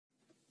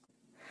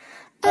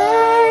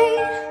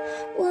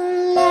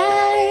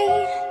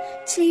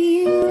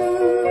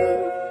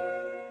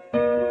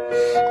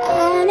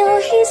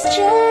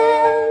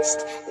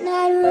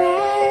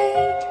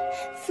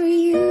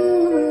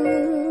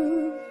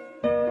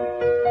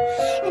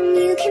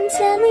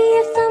tell me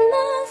if I'm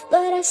off,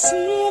 but I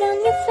see it on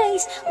your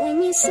face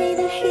when you say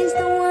that he's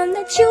the one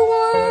that you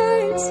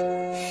want.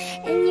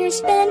 And you're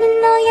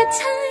spending all your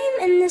time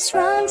in this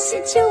wrong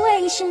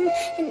situation,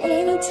 and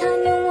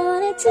anytime you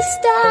want it to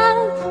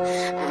stop,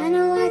 I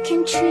know I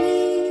can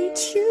treat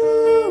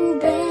you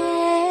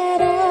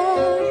better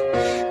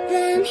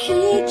than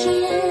he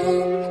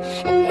can.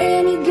 And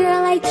any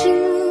girl like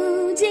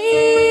you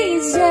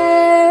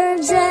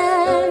deserves a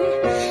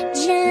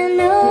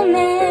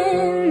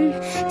gentleman.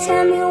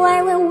 Tell me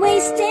why we're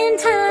wasting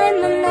time.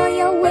 I know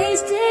you're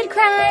wasted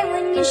crying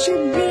when you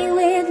should be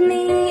with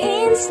me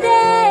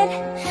instead.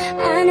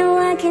 I know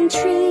I can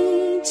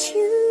treat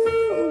you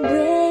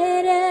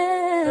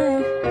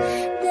better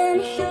than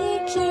he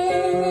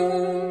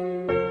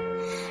can.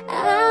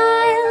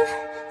 I'll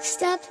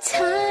stop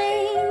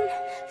time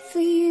for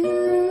you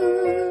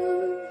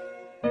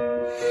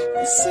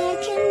the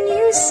second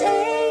you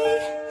say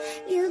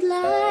you'd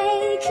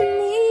like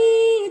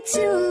me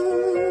to.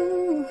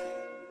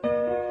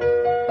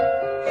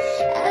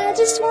 I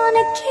just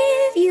wanna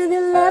give you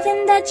the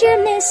loving that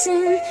you're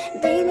missing,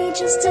 baby,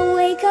 just to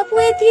wake up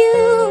with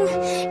you.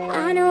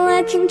 I know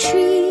I can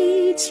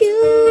treat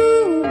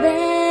you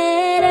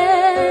better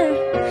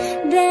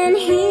than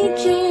he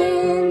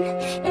can.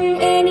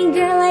 And any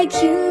girl like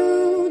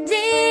you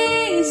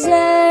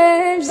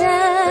deserves a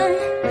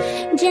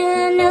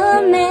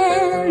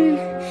gentleman.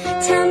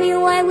 Tell me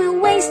why we're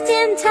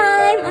wasting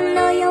time. I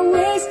know you're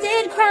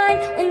wasted crying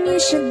when you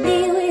should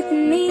be with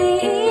me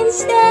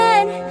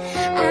instead.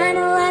 I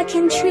know I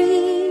can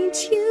treat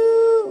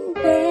you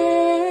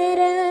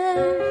better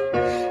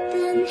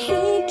than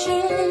he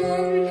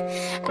can.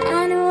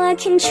 I know I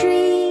can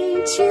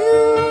treat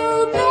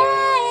you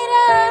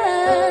better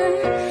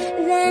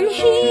than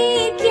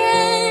he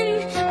can.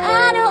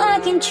 I know I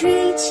can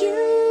treat you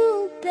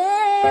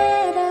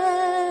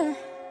better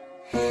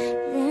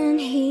than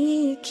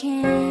he can.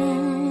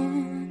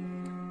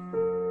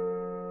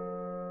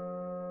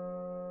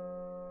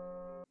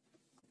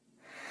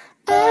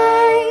 I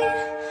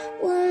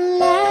won't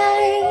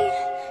lie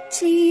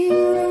to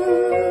you.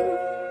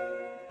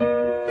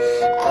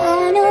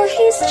 I know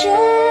he's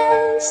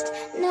just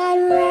not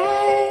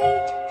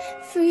right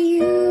for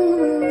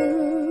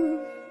you.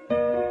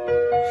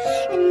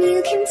 And you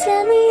can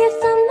tell me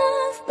if I'm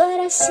off, but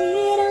I see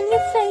it on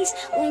your face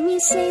when you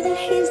say that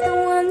he's the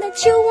one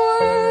that you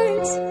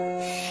want.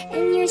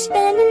 And you're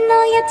spending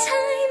all your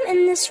time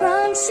in this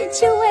wrong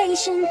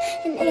situation,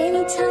 and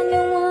anytime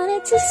you want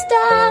it to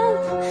stop,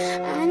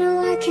 I know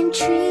I can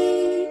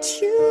treat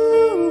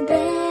you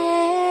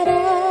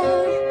better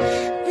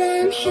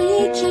than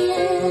he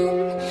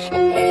can.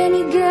 And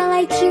any girl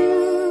like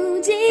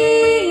you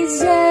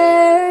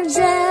deserves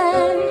a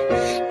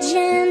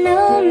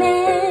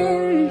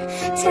gentleman.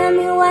 Tell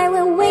me why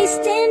we're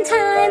wasting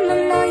time. I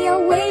know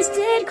you're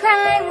wasted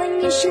crying when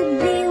you should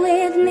be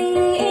with me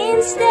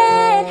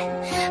instead.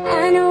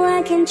 I know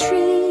I can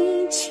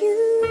treat you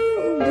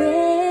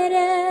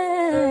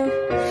better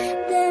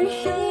than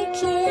he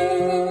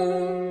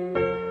can.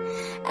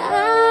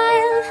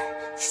 I'll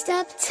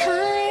stop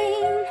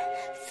time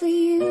for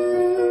you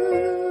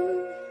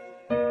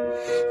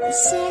the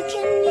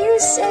second you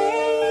say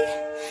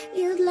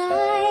you'd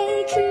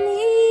like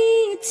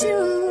me to.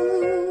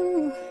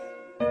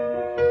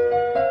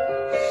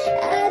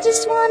 I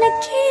just wanna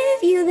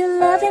give you the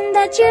loving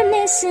that you're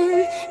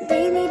missing,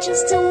 baby,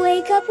 just to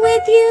wake up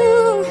with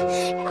you.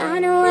 I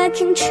know I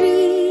can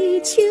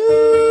treat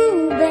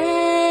you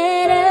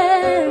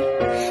better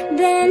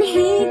than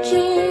he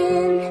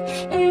can.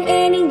 And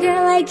any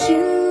girl like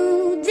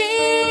you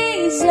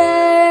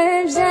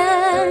deserves a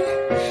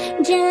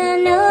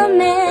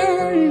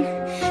gentleman.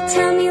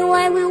 Tell me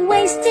why we're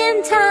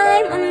wasting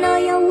time. I know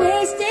you're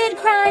wasted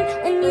crying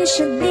when you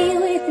should be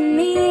with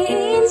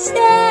me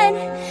instead.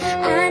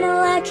 I know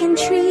I can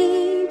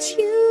treat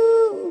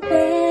you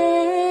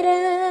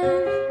better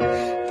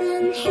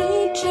than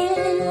he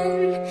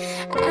can.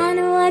 I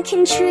know I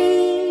can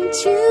treat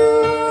you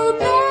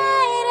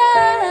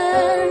better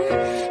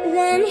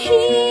than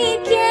he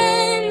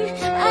can.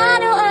 I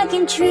know I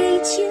can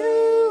treat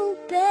you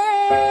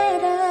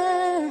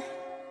better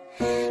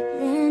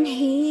than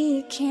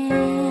he can.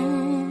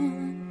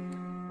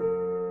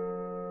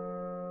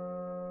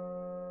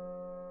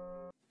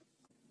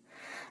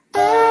 I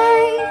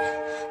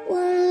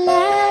won't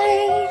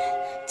lie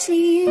to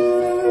you.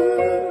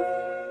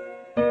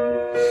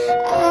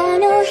 I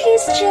know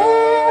he's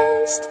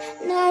just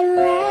not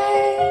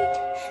right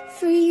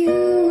for you.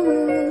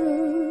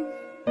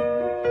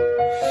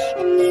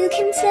 And you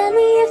can tell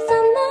me if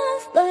I'm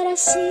off, but I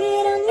see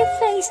it on your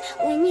face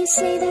when you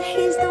say that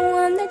he's the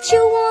one that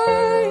you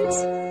want.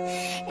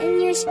 And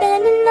you're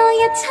spending all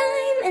your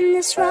time in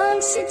this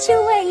wrong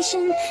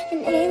situation,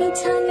 and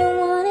anytime you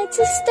want it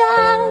to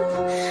stop,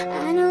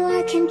 I know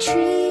I can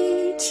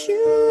treat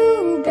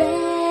you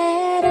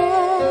better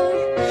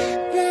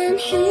than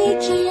he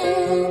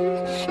can.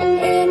 And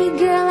any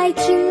girl like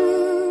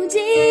you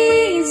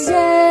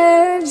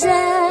deserves a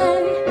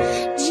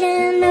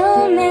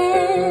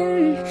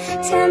gentleman.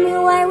 Tell me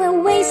why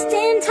we're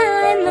wasting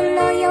time. I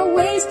know you're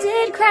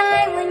wasted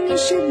crying when you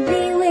should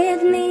be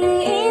with me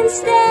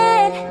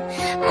instead.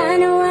 I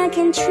know I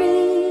can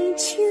treat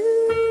you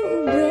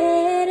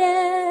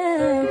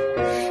better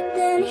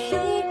than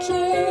he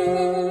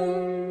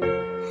can.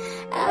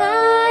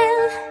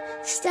 I'll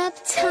stop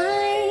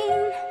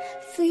time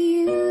for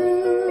you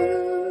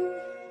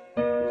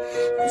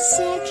the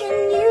second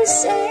you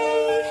say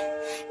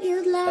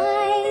you'd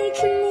like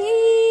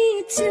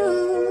me to.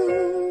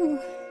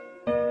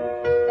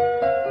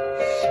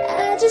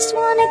 I just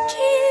wanna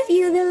give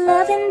you the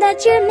loving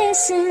that you're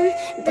missing,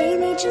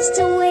 baby, just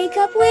to wake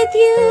up with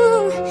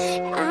you.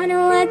 I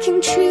know I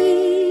can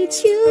treat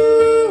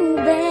you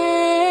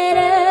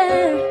better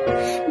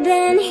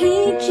than he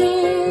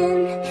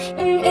can,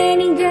 and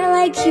any girl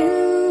like you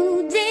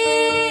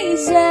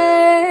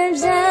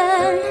deserves a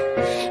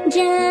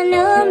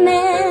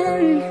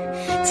gentleman.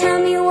 Tell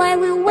me why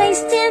we're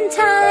wasting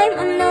time.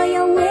 I know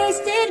you're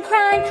wasted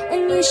crying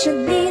when you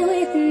should be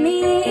with me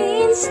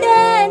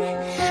instead.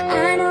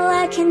 I know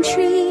I can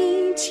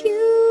treat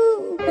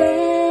you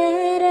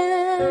better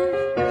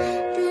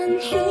than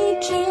he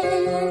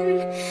can.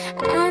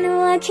 I know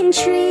I can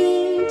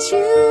treat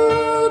you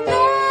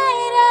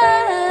better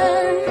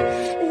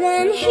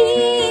than he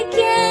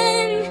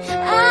can.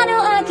 I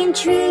know I can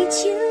treat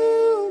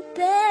you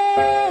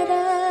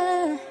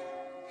better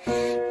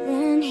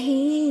than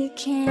he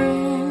can.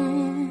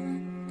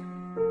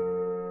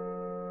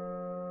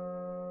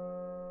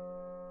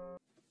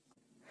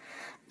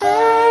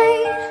 I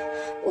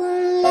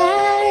won't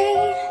lie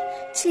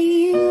to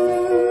you.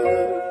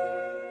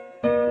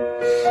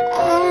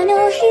 I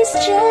know he's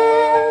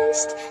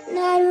just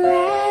not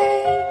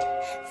right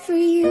for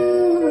you.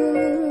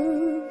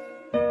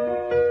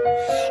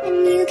 And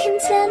you can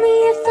tell me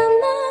if I'm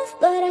off,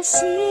 but I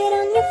see it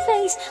on your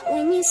face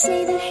when you say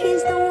that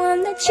he's the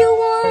one that you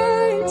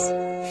want.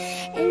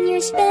 And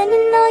you're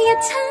spending all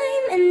your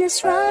time in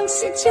this wrong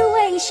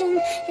situation,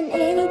 and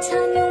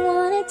anytime you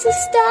want it to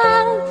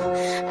stop,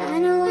 I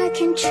know I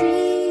can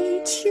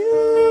treat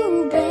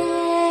you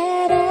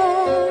better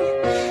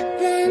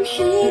than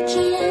he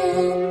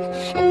can.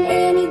 And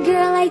any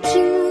girl like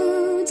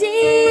you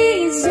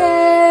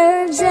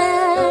deserves a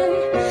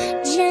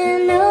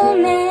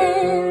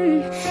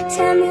gentleman.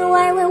 Tell me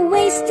why we're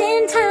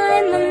wasting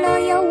time. I know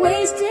you're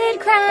wasted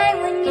crying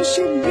when you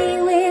should be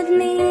with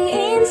me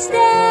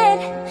instead.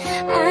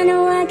 I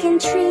know I can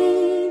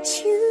treat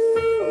you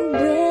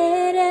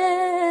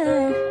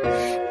better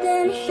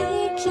than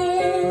he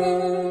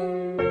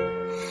can.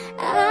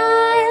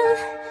 I'll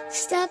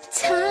stop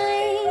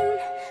time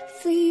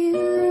for you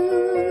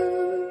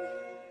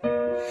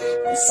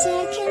the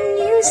second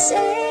you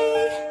say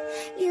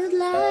you'd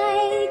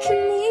like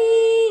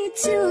me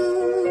to.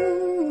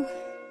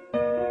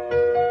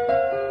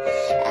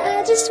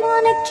 I just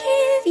wanna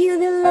give you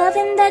the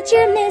loving that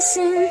you're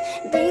missing,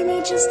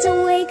 baby, just to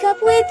wake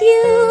up with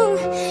you.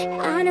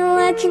 I know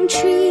I can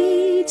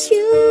treat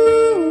you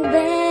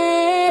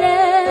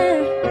better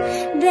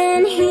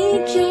than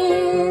he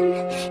can,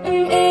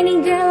 and any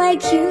girl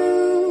like you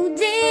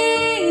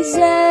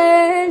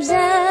deserves a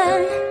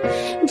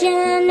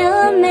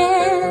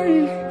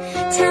gentleman.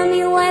 Tell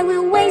me why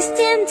we're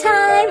wasting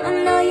time. I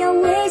know you're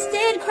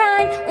wasted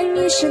crying when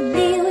you should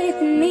be with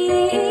me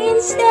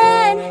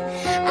instead.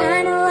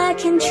 I know I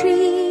can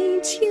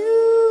treat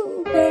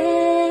you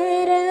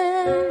better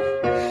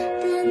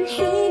than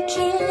he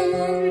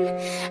can.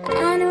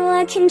 I know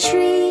I can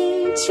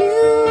treat you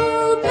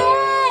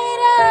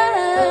better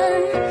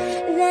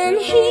than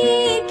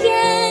he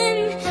can.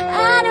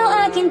 I know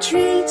I can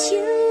treat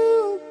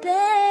you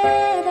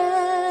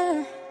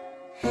better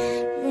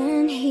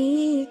than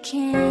he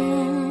can.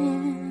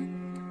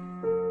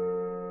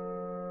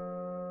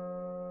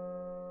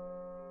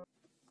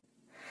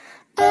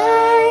 I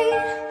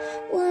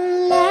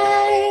won't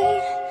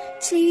lie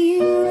to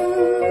you.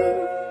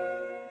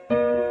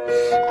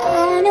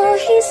 I know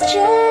he's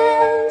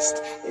just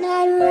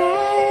not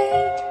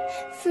right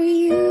for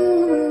you.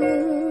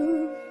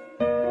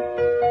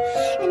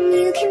 And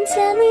you can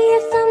tell me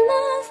if I'm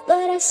off,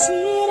 but I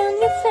see it on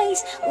your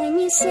face when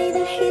you say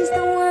that he's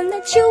the one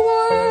that you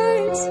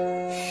want.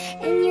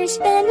 And you're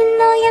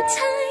spending all your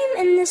time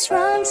in this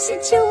wrong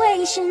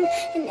situation,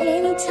 and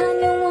anytime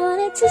you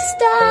want it to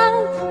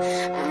stop,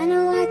 I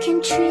know I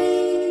can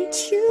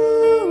treat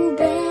you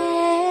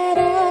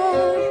better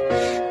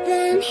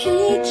than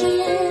he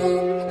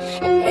can.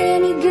 And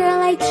any girl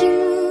like you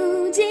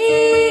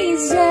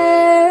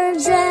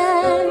deserves a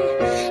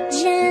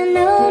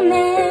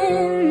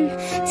gentleman.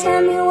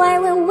 Tell me why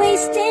we're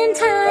wasting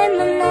time.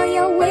 I know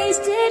you're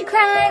wasted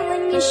crying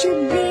when you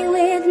should be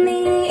with me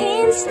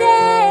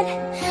instead.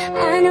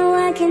 I know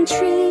I can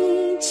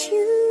treat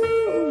you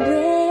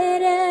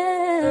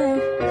better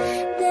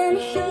than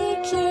he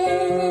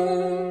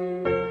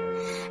can.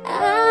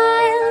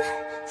 I'll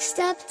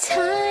stop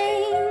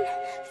time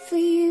for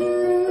you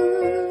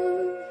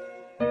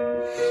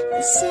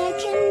the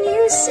second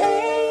you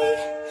say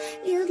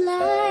you'd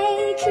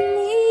like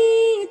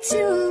me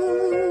to.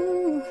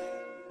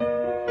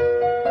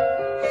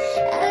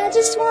 I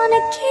just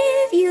wanna give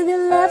give you the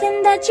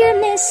loving that you're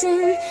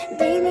missing,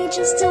 baby,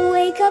 just to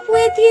wake up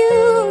with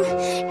you.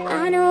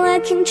 I know I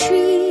can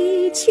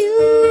treat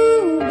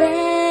you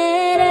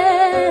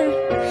better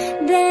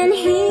than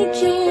he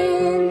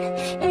can,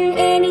 and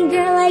any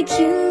girl like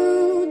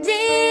you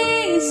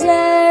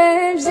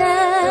deserves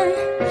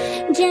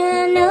a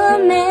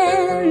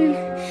gentleman.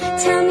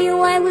 Tell me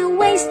why we're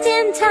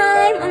wasting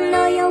time. I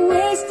know you're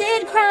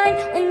wasted crying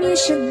when you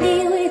should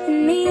be with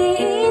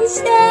me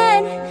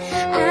instead.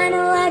 I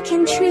know I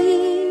can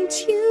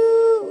treat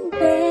you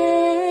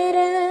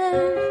better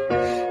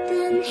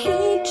than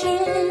he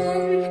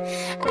can.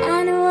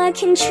 I know I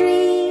can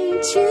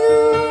treat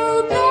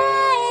you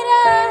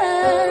better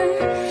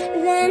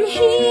than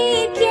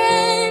he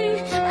can.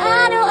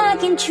 I know I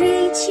can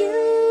treat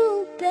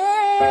you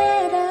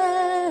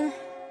better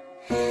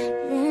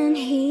than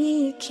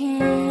he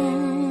can.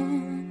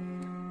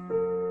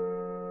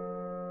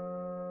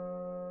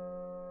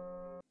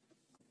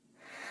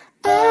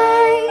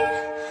 I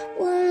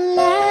won't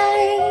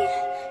lie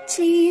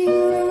to you.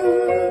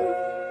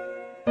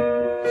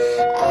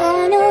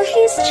 I know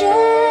he's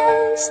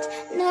just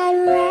not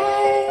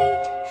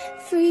right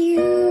for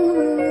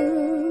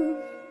you.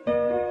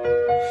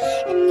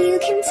 And you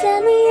can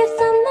tell me if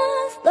I'm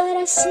off, but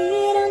I see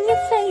it on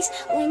your face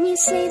when you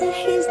say that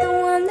he's the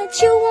one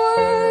that you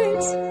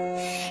want.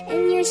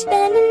 And you're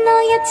spending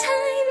all your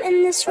time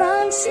in this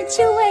wrong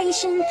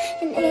situation,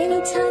 and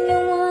anytime you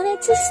want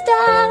it to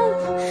stop,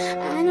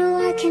 I know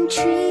I can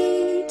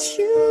treat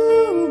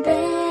you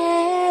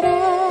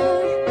better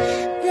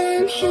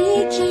than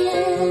he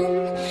can.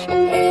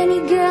 And any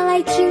girl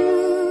like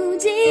you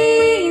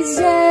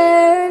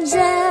deserves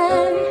a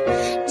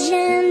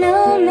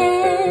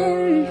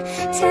gentleman.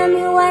 Tell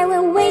me why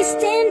we're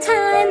wasting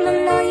time. I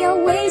know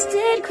you're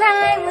wasted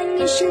crying when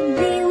you should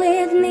be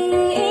with me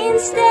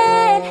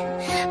instead.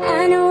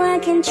 I know I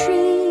can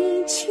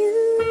treat you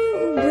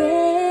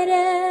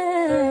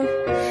better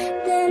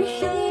than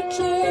he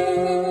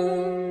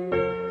can.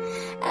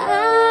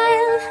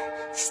 I'll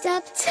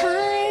stop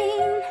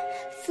time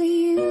for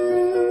you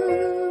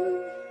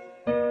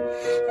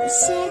the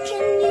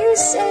second you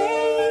say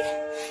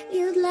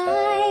you'd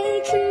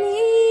like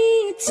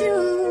me to.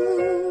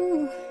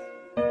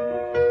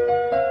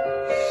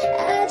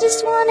 I just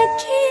wanna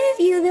give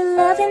you the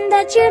loving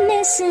that you're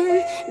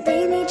missing,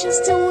 baby,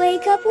 just to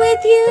wake up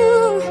with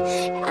you.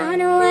 I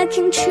know I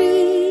can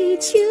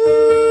treat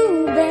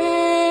you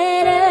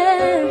better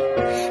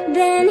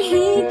than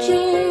he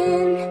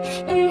can,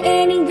 and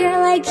any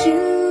girl like you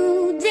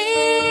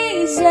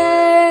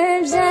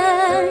deserves a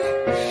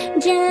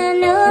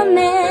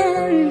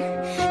gentleman.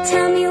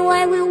 Tell me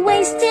why we're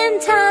wasting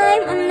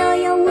time. I know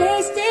you're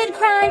wasted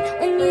crying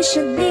when you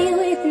should be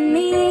with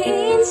me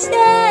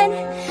instead.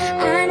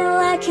 I know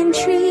I can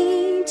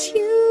treat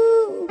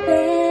you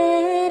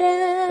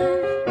better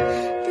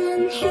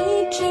than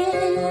he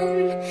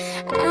can.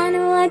 I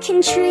know I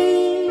can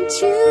treat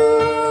you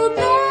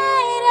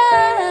better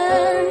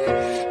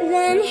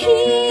than he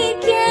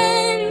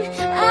can.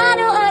 I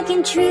know I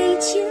can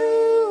treat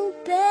you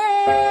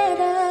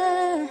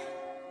better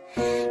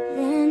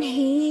than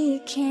he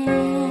can.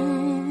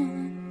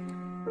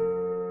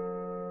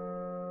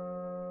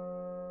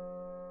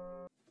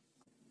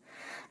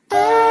 I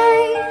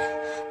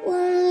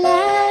won't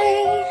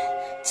lie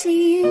to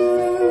you.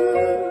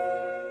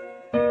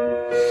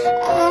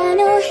 I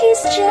know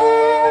he's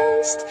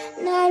just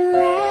not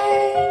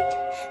right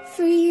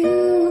for you.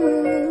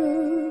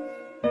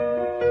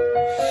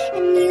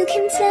 And you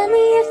can tell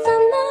me if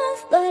I'm off,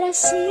 but I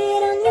see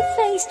it on your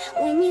face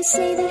when you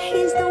say that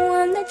he's the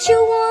one that you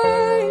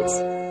want.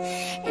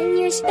 And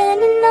you're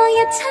spending all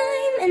your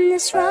time in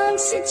this wrong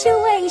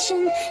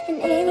situation,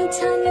 and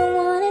anytime you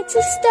want it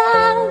to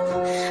stop,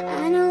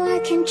 I know I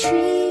can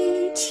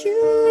treat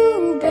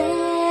you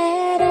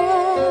better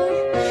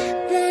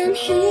than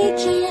he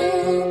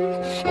can.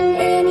 And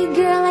any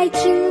girl like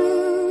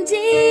you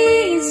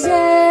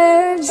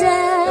deserves a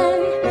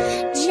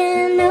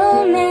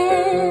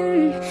gentleman.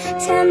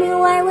 Tell me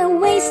why we're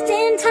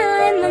wasting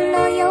time. I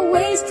know you're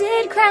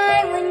wasted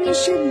crying when you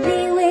should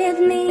be with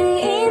me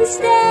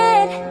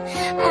instead.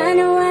 I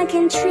know I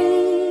can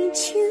treat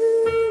you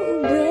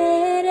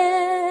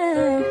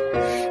better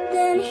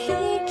than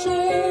he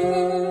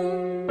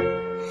can.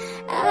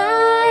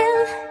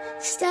 I'll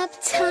stop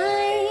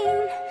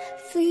time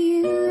for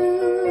you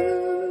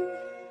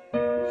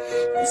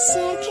the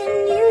second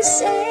you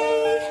say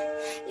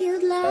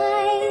you'd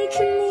like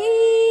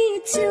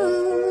me to.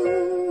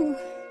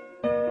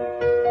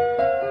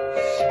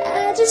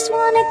 I just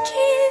wanna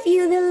give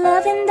you the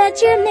loving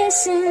that you're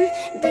missing,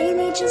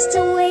 baby, just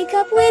to wake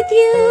up with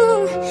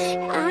you.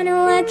 I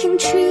know I can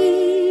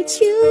treat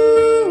you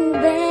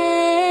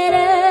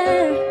better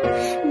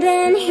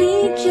than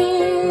he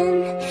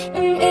can,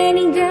 and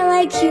any girl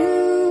like you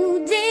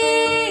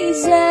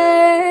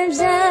deserves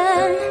a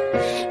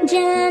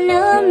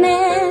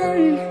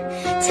gentleman.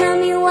 Tell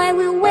me why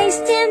we're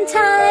wasting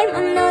time.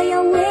 I know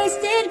you're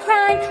wasted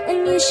crying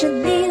when you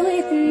should be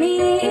with me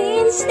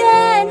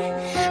instead.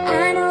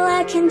 I know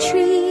I can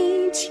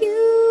treat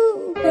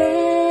you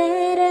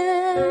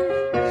better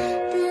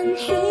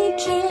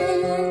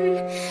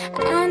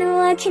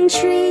I can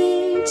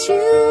treat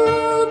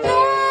you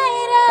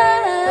better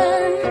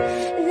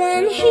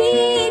than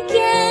he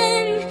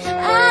can.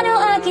 I know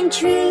I can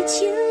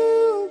treat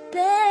you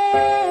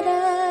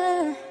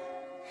better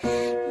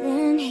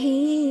than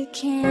he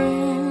can.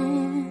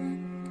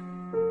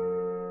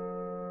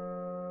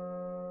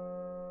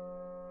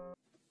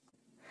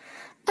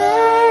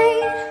 I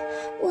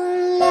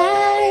won't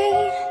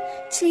lie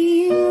to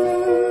you.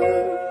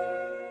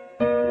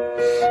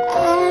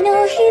 I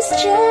know he's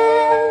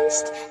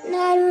just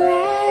not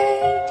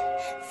right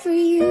for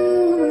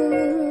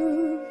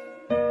you.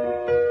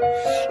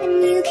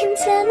 And you can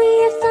tell me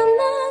if I'm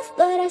off,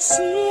 but I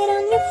see it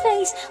on your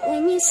face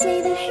when you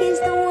say that he's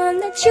the one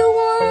that you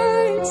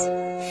want.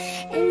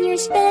 And you're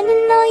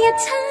spending all your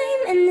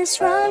time in this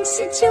wrong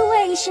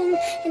situation,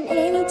 and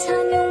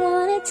anytime you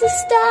want it to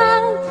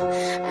stop,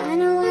 I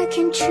know I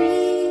can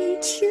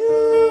treat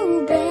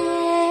you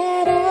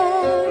better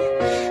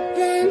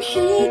than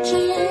he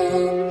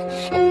can.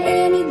 And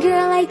any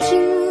girl like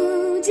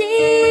you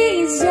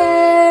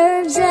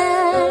deserves a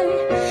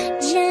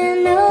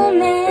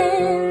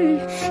gentleman.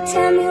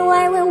 Tell me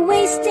why we're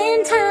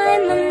wasting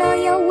time. I know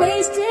you're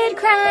wasted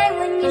crying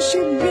when you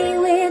should be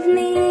with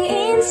me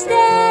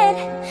instead.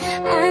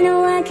 I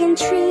know I can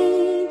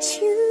treat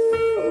you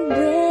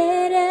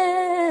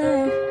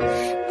better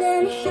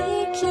than he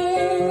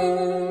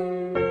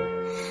can.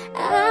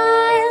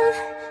 I'll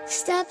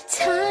stop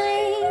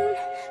time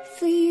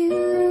for you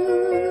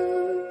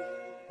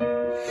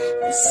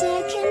the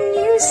second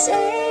you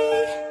say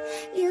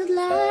you'd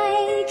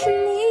like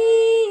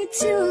me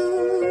to.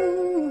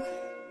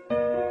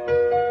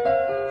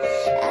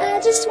 I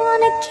just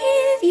wanna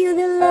give you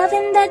the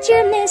loving that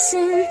you're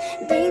missing,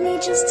 baby,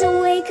 just to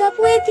wake up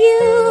with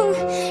you.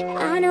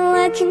 I know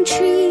I can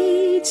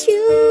treat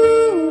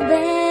you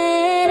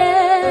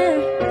better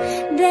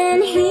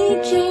than he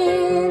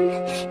can.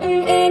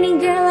 And any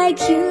girl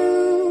like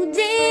you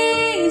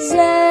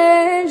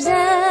deserves a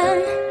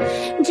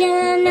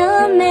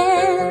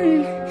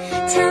gentleman.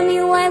 Tell me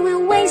why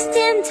we're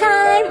wasting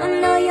time. I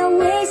know you're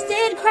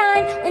wasted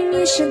crying when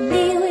you should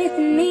be with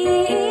me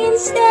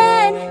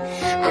instead.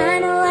 I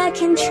know I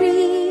can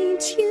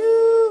treat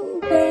you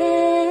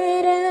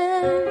better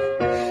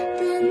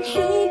than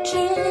he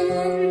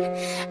can.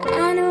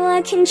 I know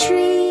I can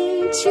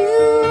treat you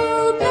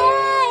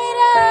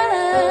better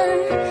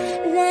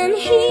than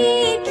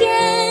he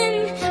can.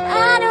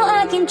 I know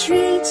I can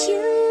treat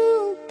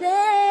you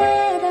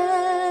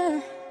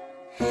better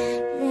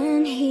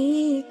than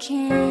he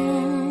can.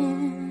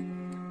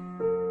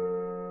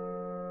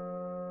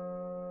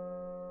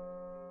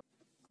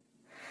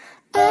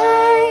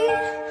 I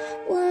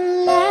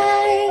won't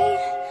lie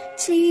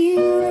to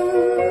you.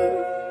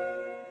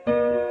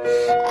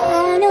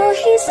 I know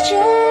he's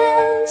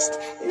just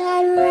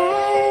not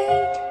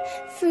right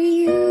for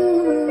you.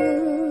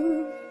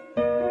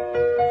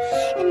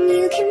 And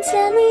you can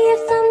tell me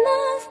if I'm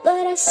off,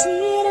 but I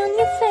see it on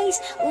your face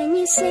when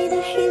you say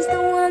that he's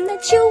the one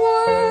that you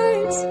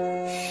want.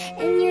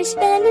 And you're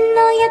spending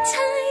all your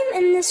time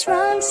in this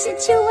wrong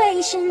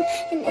situation,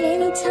 and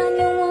anytime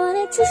you want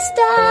it to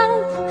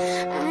stop,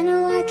 I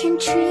know I can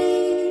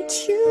treat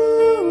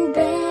you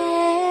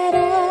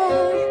better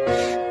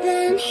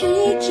than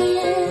he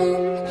can.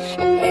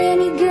 And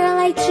any girl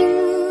like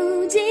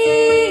you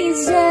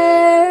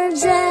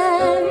deserves a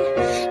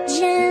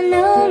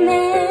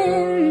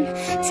gentleman.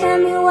 Tell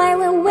me why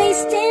we're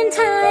wasting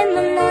time. I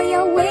know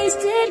you're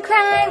wasted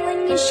crying when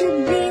you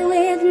should be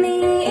with me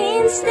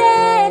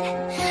instead.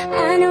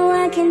 I know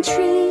I can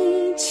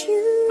treat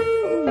you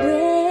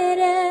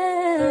better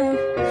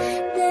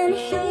than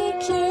he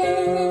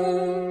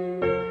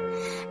can.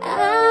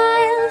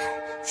 I'll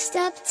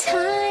stop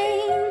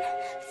time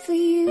for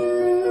you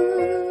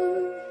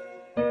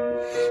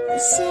the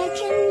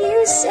second you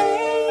say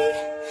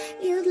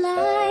you'd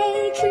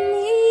like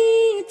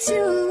me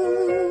to.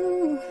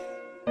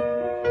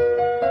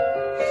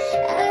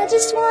 I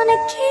just wanna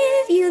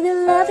give you the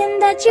loving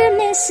that you're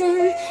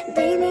missing,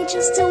 baby,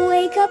 just to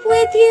wake up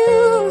with you.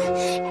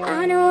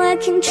 I know I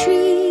can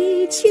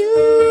treat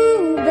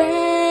you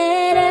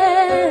better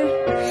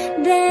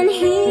than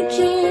he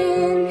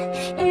can.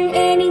 And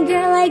any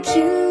girl like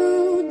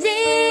you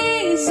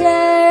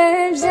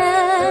deserves a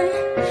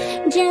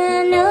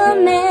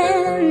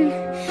gentleman.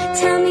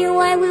 Tell me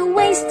why we're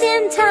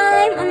wasting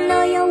time. I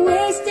know you're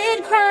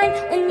wasted crying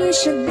when you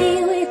should be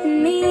with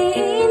me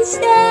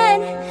instead.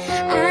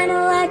 I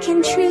know I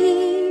can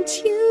treat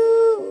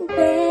you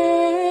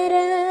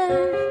better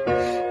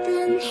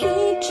than he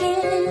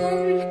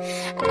can.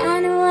 I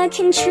know I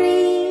can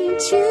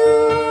treat you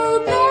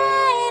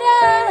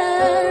better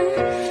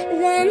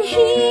than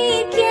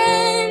he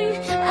can.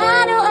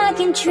 I know I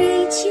can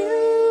treat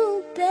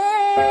you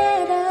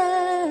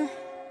better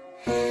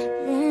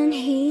than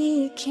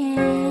he can.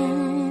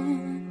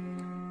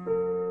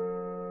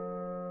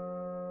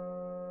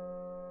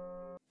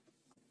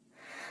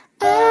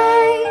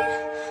 I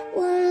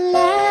won't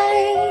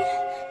lie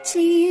to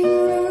you.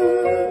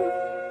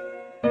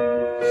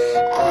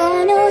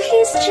 I know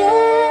he's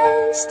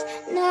just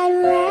not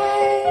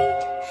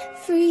right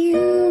for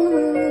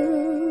you.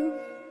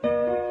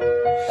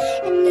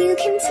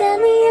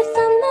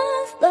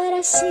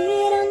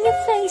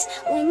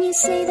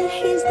 say that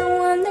he's the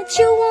one that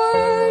you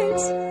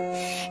want,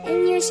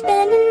 and you're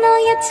spending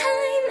all your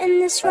time in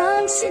this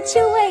wrong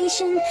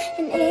situation.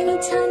 And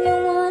anytime you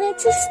want it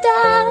to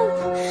stop,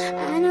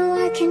 I know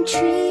I can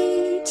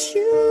treat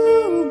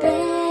you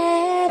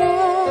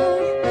better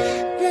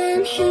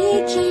than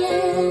he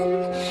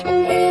can.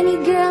 And any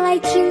girl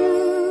like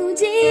you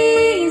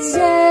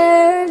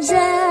deserves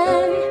a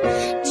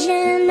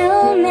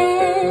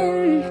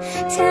gentleman.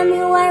 Tell me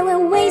why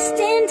we're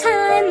wasting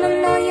time. I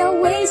know you're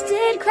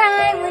wasted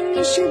crying when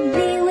you should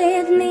be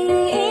with me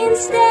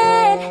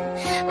instead.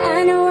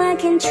 I know I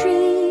can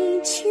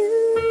treat you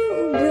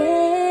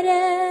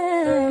better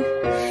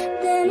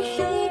than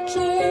he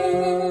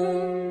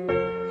can.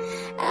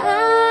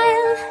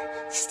 I'll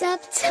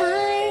stop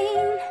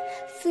time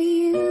for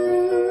you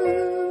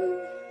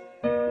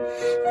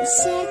the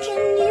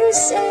second you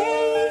say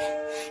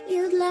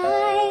you'd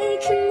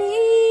like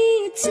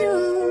me to.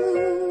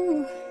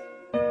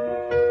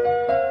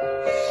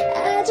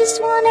 I just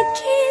wanna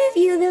give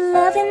you the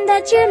loving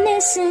that you're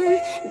missing,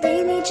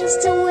 baby,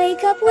 just to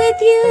wake up with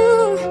you.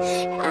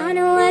 I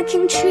know I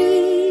can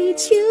treat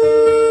you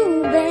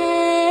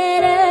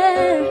better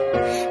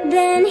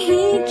than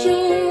he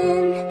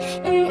can.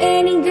 And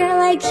any girl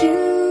like you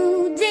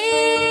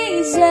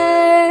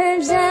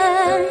deserves a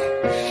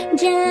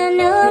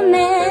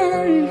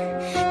gentleman.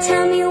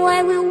 Tell me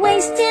why we're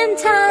wasting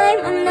time.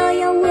 I know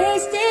you're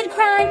wasted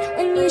crying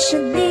when you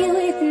should be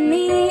with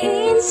me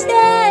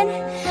instead.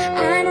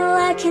 I know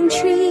I can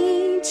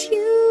treat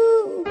you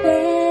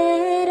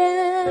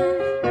better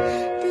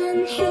than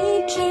he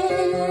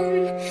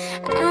can.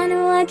 I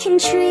know I can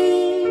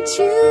treat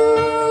you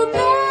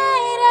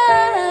better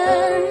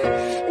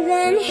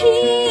than he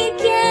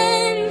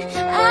can.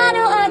 I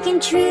know I can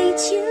treat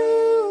you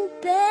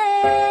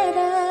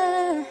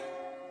better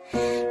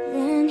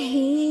than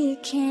he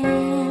can.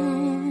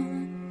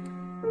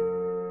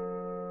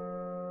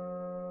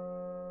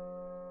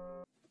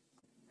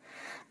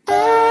 I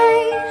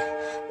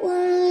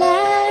won't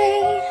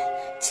lie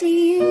to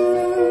you.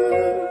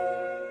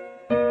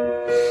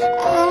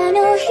 I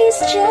know he's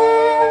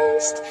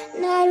just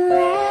not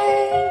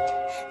right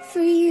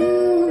for you.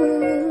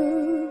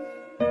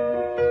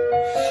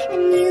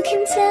 And you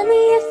can tell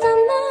me if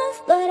I'm off,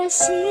 but I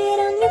see it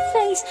on your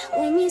face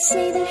when you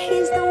say that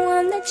he's the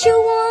one that you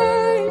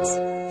want,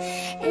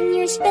 and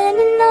you're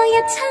spending all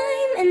your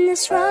time in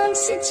this wrong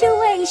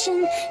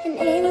situation. And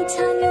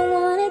anytime you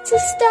want it to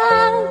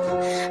stop,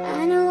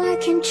 I know I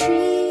can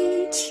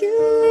treat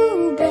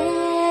you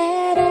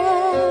better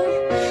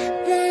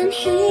than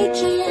he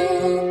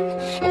can.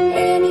 And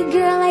any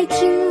girl like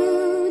you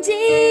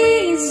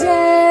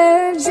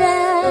deserves a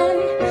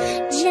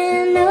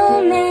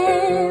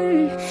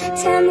gentleman.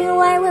 Tell me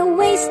why we're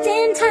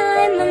wasting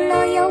time. I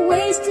know you're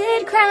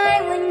wasted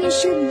crying when you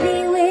should be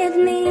with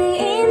me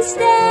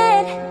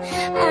instead.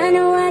 I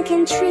know I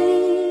can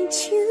treat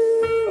you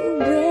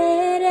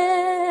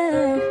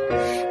better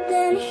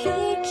than he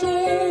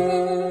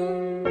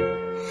can.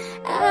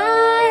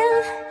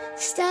 I'll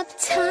stop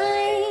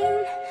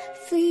time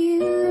for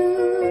you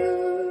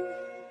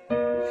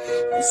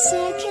the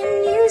second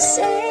you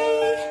say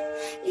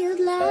you'd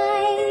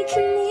like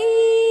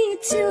me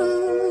to.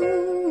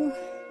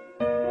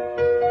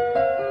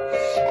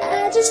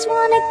 I just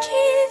wanna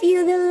give you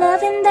the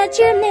loving that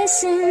you're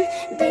missing,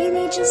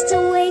 baby, just to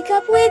wake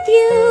up with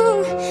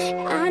you.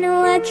 I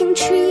know I can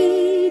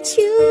treat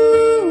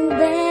you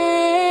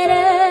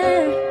better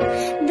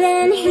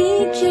than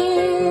he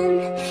can.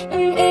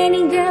 And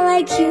any girl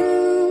like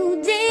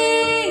you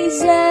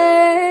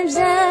deserves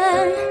a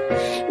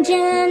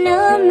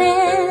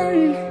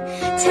gentleman.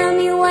 Tell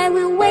me why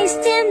we're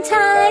wasting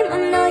time. I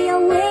know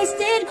you're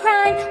wasted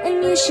crying when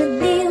you should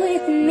be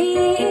with me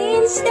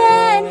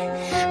instead.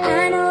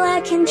 I know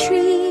I can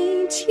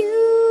treat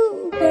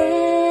you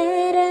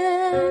better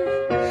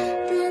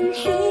than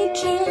he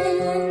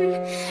can.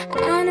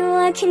 I know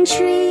I can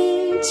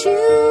treat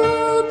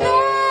you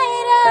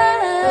better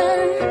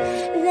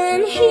than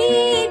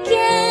he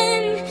can.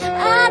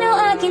 I know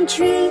I can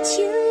treat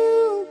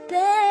you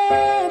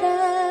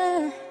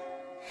better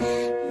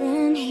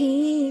than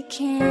he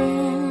can.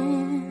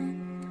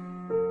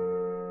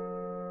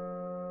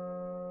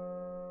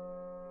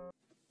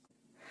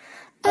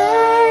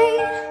 I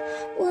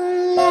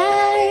won't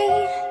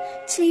lie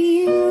to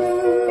you.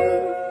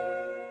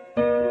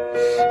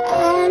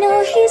 I know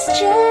he's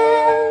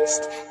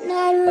just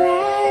not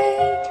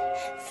right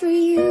for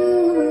you.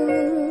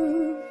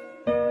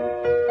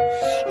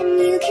 And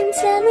you can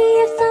tell me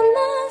if I'm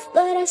off,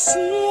 but I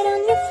see it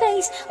on your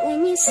face when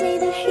you say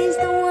that he's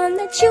the one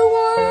that you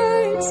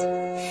want,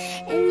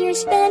 and you're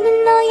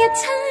spending all your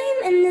time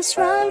in this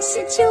wrong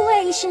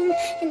situation.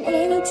 And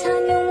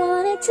anytime you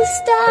want it to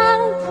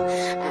stop,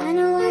 I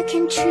know I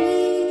can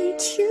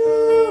treat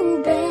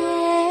you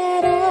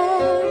better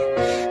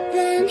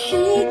than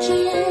he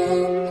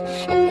can.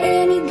 And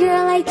any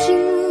girl like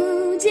you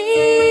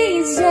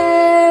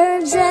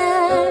deserves a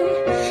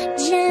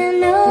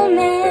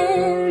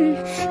gentleman.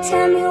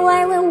 Tell me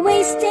why we're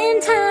wasting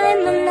time.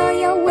 I know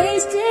you're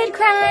wasted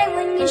crying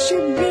when you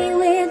should be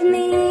with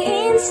me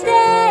instead.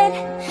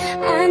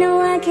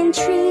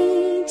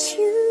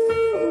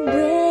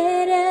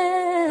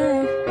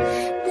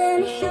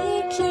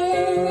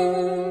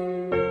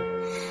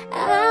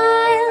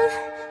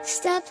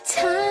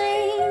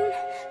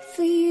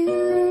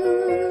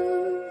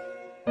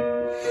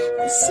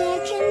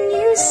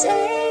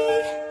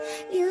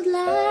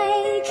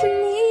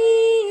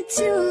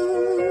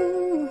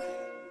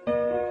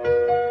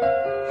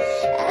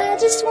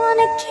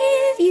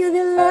 give you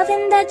the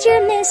loving that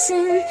you're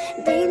missing,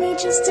 baby,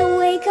 just to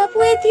wake up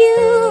with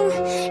you.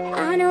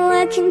 I know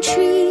I can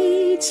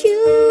treat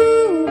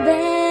you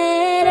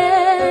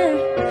better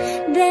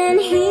than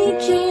he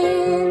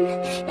can,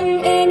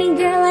 and any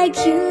girl like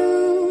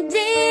you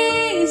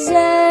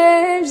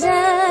deserves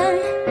a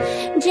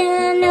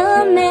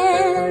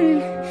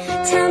gentleman.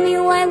 Tell me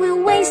why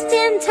we're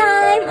wasting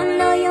time. I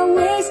know you're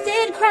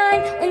wasted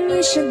crying when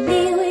you should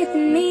be with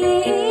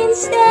me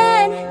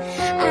instead.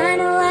 I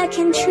know I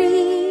can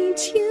treat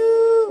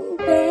you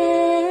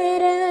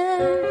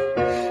better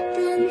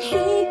than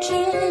he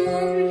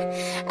can.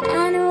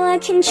 I know I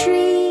can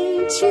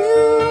treat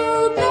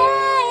you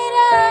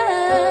better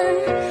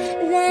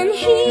than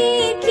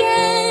he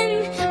can.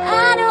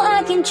 I know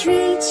I can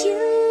treat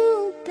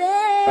you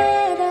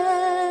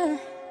better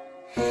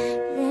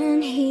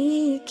than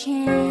he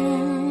can.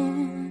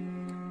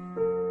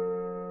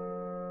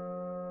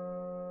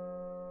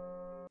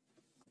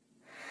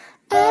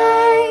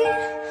 I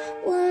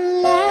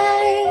won't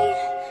lie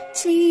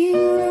to you.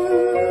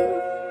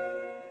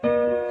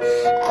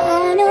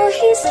 I know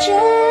he's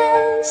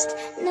just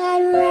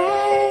not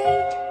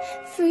right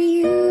for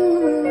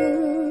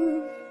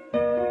you.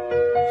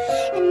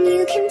 And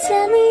you can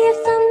tell me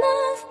if I'm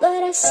off,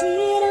 but I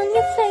see it on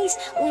your face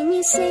when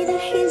you say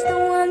that he's the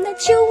one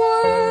that you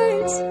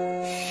want.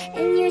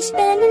 And you're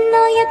spending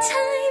all your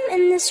time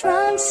in this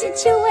wrong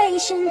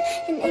situation,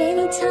 and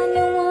anytime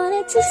you want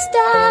it to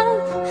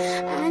stop,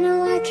 I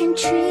know I can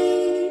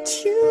treat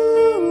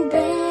you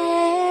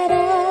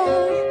better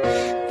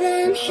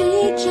than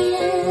he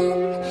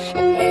can.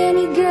 And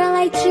any girl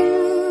like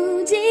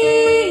you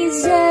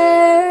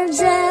deserves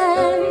a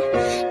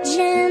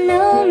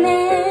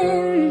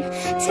gentleman.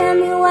 Tell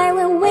me why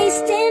we're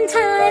wasting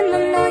time. I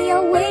know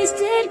you're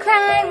wasted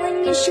crying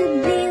when you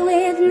should be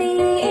with me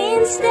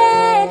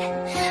instead.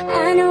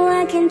 I know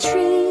I can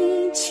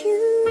treat you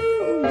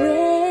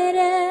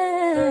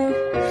better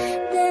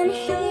than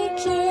he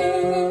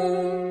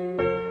can.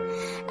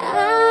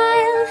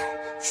 I'll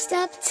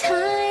stop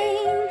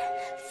time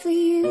for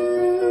you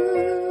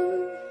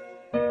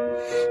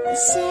the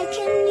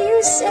second you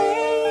say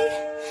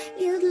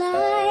you'd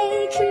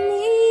like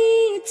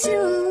me to.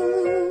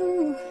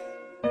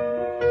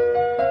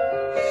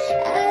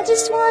 I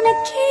just wanna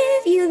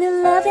give you the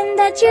loving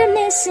that you're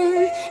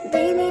missing,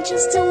 baby,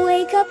 just to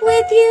wake up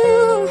with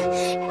you.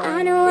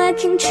 I know I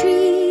can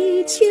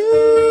treat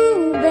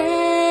you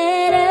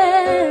better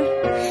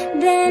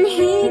than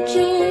he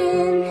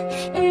can,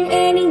 and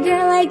any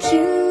girl like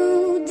you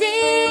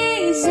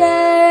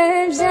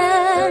deserves a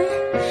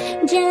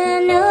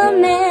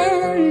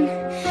gentleman.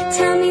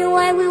 Tell me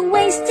why we're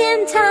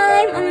wasting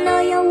time. I know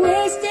you're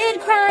wasted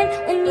crying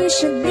when you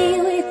should be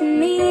with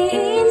me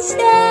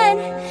instead.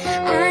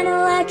 I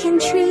know I can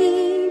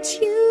treat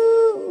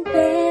you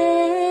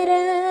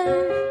better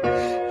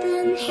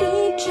than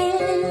he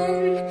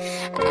can.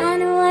 I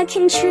know I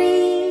can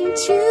treat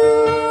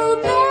you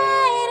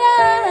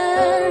better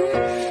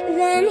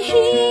than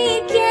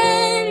he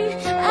can.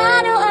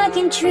 I know I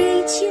can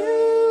treat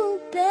you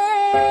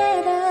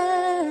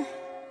better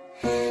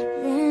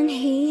than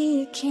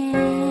he can.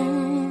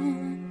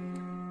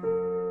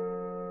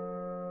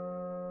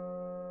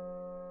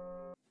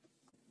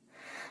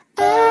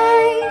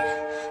 I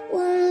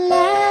won't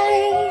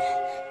lie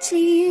to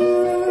you.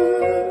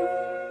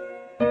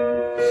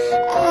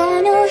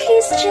 I know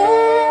he's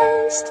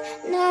just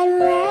not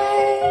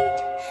right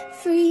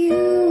for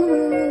you.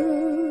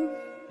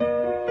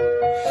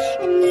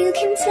 And you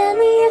can tell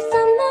me if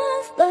I'm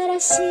off, but I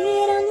see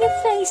it on your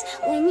face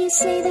when you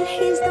say that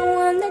he's the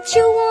one that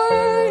you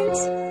want.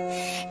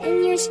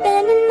 And you're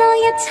spending all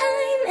your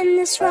time in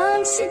this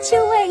wrong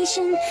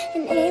situation,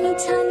 and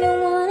anytime you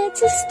want it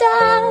to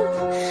stop,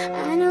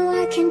 I know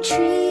I can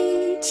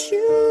treat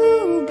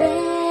you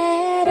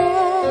better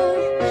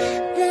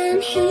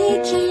than he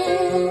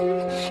can.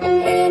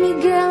 And any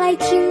girl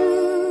like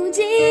you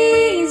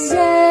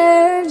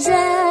deserves a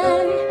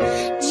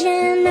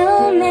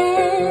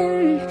gentleman.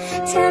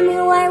 Tell me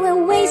why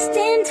we're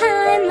wasting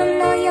time. I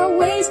know you're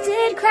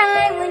wasted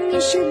crying when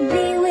you should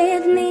be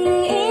with me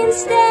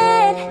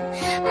instead.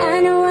 I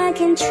know I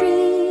can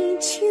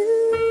treat you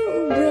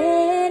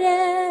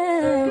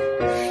better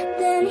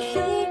than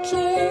he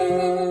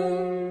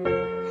can.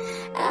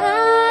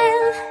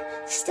 I'll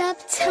stop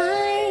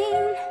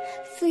time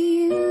for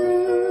you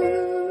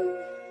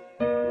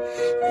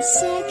the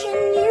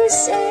second you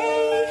say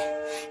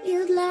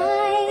you'd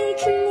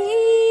like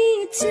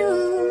me to.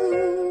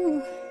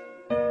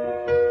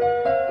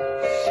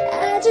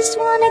 I just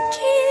wanna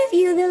give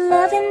you the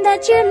loving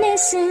that you're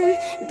missing,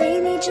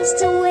 baby, just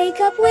to wake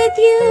up with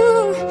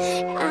you.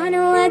 I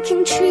know I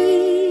can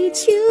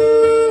treat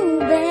you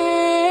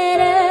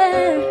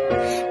better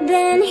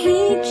than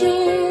he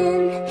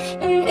can,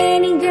 and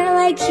any girl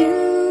like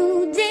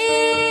you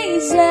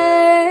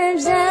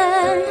deserves a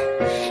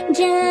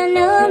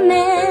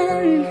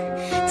gentleman.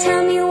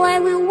 Tell me why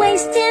we're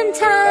wasting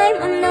time.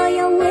 I know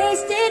you're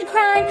wasted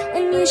crying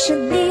when you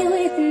should be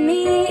with me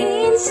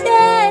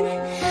instead.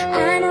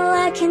 I know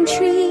I can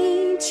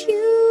treat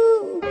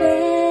you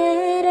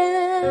better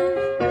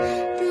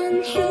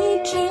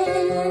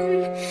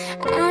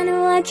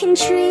can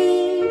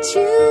treat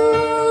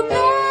you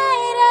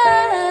better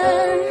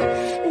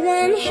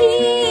than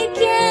he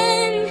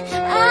can.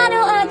 I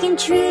know I can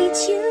treat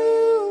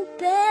you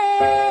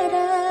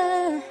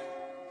better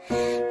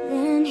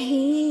than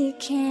he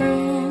can.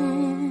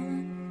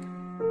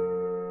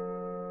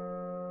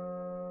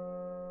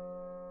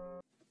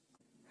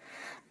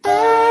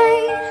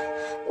 I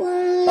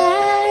won't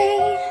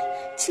lie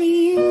to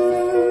you.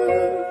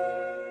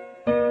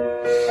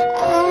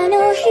 I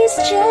know he's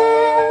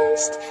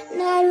just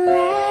not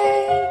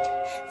right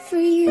for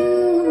you.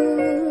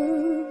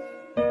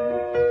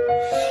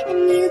 And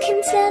you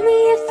can tell me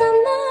if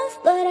I'm off,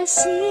 but I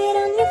see it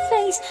on your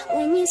face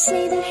when you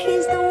say that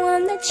he's the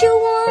one that you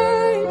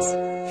want.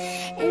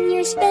 And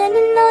you're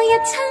spending all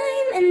your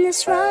time in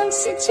this wrong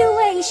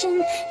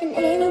situation, and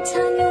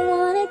anytime you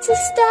want it to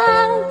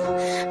stop,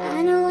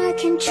 I know I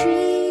can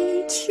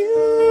treat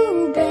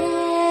you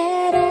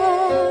better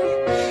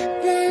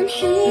than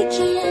he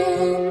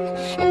can.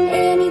 And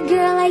any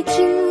girl like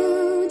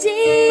you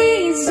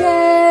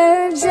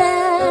deserves a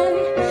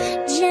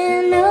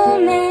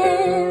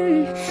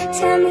gentleman.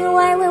 Tell me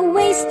why we're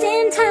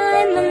wasting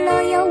time. I know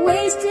you're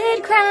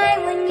wasted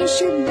crying when you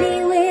should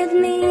be with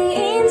me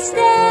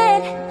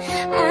instead.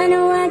 I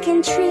know I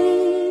can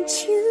treat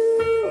you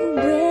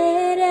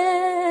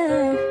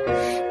better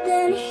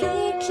than he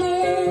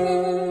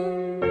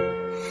can.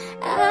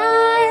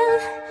 I'll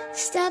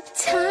stop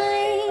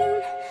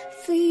time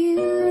for you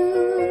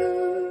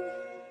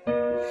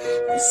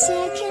the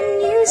second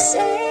you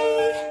say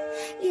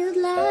you'd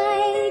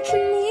like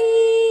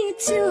me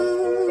to.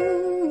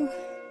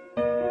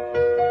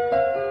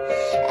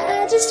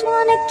 I just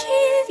wanna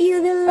give you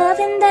the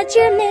loving that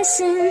you're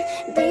missing,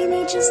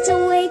 baby, just to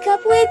wake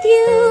up with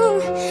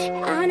you.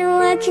 I know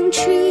I can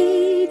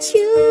treat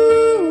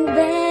you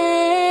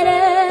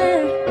better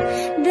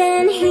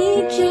than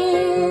he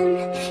can.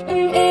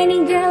 And any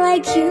girl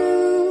like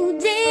you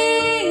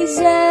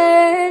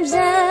deserves a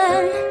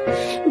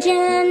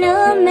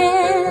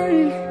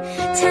gentleman.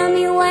 Tell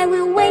me why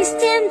we're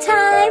wasting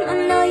time. I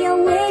know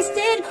you're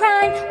wasted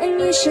crying when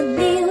you should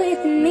be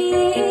with me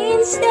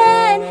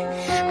instead.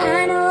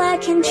 I know I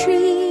can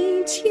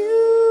treat you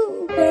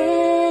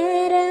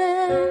better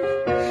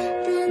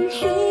than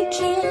he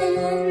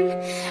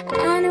can.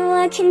 I know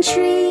I can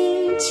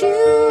treat you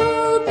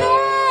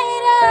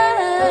better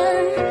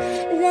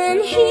than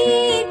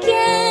he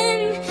can.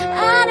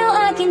 I know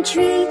I can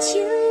treat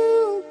you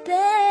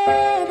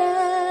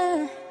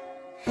better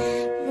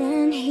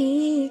than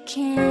he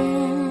can.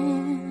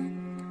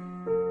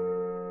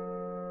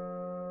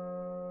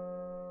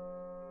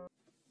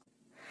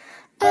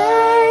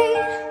 I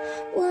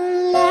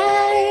won't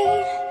lie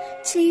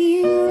to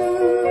you.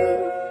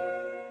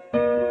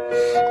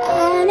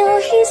 I know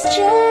he's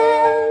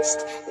just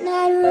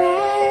not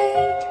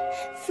right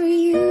for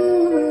you.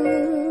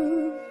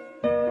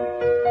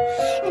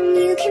 And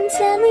you can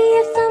tell me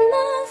if I'm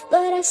off,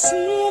 but I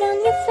see it on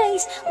your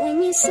face when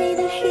you say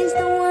that he's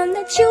the one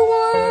that you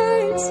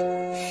want.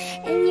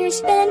 And you're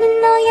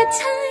spending all your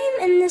time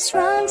in this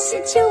wrong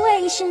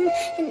situation,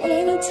 and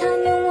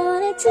anytime you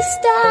want it to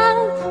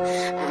stop,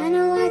 I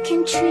know I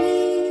can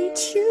treat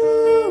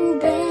you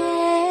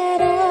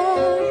better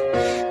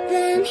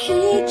than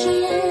he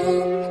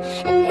can.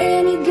 And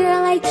any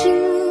girl like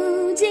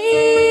you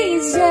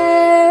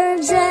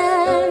deserves a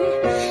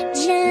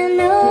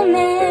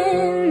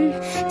gentleman.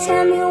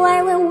 Tell me why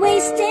we're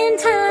wasting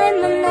time.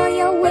 I know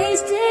you're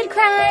wasted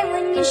crying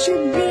when you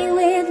should be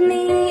with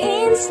me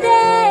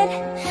instead.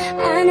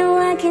 I know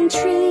I can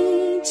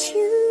treat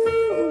you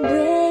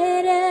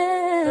better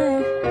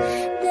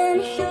than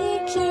he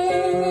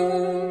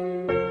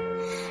can.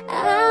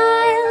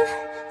 I'll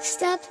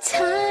stop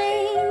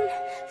time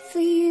for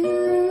you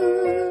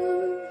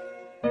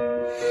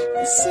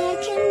the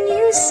second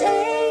you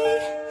say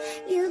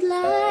you'd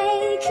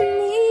like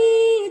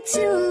me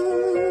to.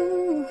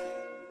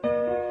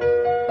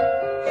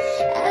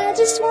 I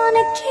just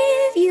wanna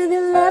give you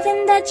the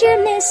loving that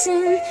you're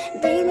missing,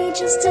 baby,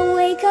 just to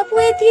wake up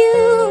with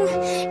you.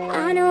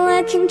 I know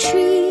I can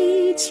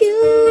treat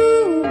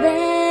you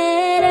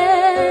better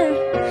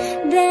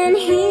than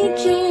he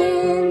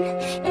can.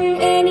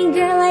 And any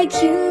girl like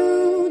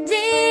you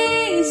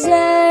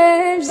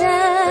deserves a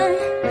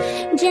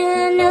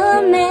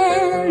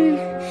gentleman.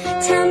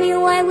 Tell me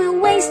why we're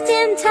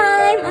wasting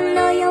time. I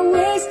know you're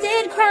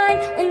wasted crying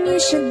when you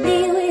should be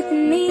with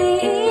me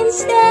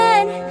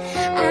instead.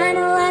 I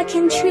know I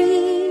can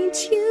treat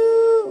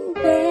you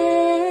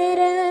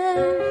better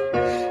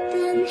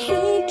than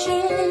he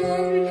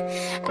can.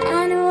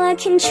 I know I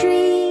can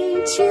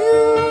treat you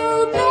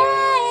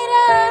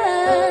better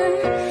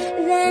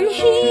than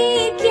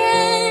he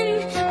can.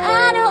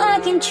 I know I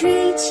can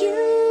treat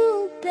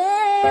you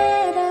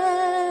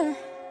better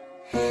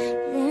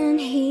than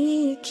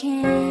he can.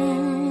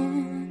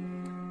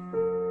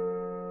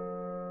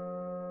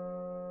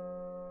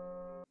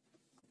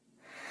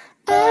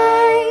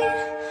 I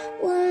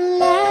won't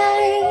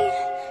lie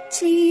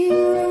to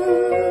you.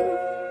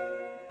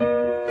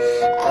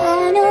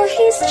 I know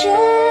he's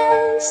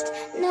just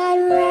not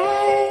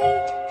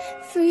right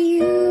for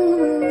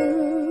you.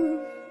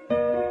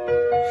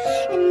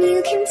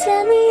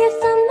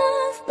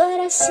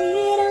 see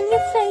it on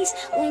your face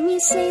when you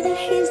say that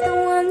he's the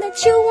one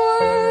that you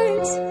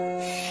want.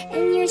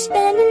 And you're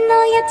spending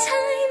all your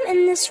time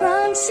in this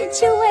wrong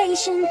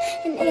situation,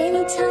 and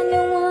anytime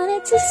you want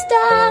it to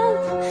stop,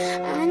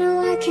 I know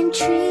I can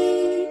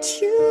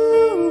treat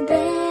you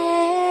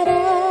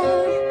better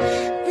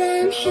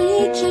than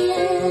he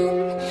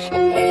can.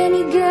 And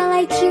any girl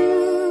like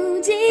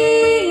you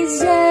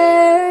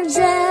deserves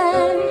a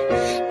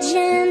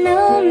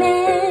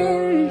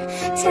gentleman.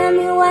 Tell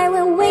me why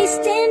we're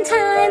wasting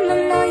time. I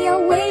know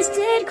you're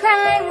wasted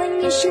crying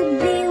when you should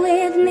be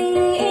with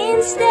me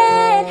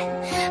instead.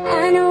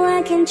 I know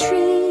I can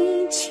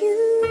treat you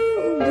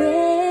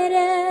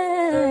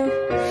better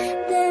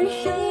than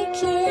he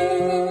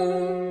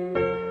can.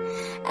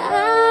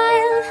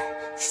 I'll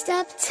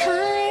stop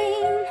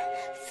time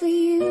for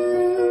you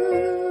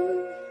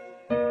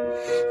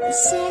the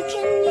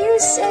second you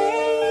say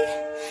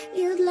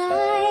you'd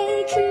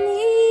like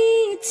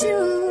me to.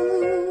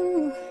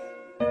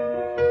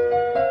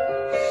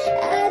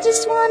 I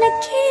just wanna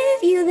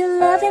give you the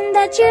loving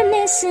that you're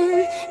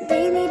missing,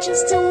 baby,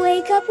 just to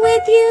wake up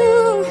with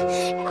you.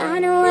 I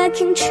know I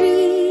can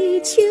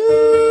treat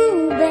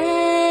you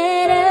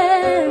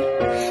better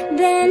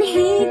than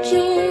he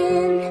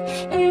can.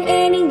 And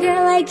any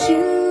girl like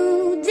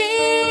you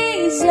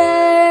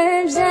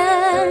deserves a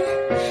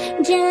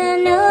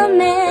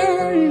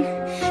gentleman.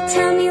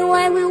 Tell me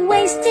why we're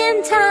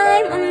wasting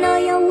time. I know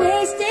you're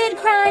wasted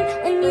crying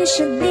when you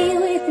should be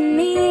with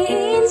me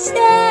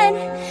instead.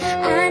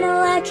 I know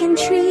I can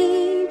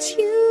treat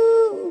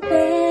you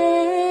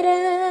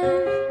better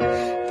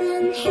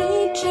than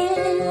he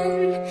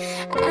can.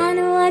 I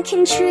know I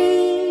can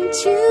treat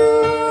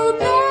you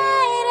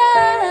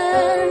better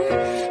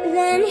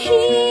than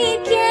he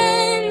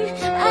can.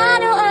 I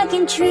know I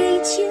can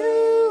treat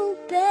you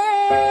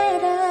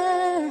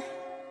better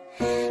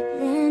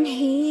than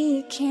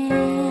he can.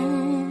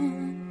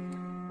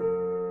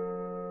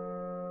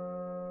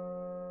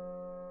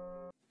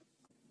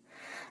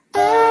 I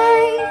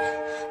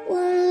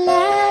won't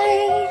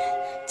lie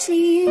to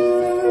you.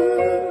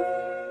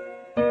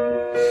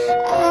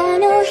 I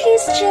know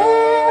he's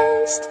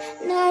just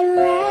not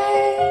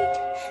right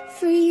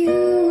for you.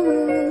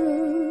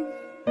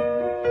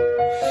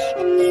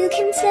 And you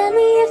can tell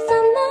me if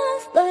I'm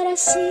off, but I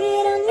see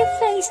it on your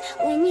face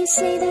when you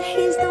say that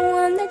he's the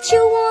one that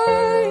you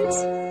want.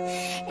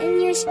 And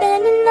you're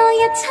spending all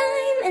your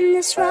time in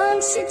this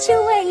wrong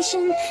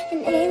situation,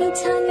 and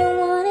anytime you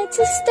want it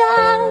to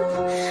stop,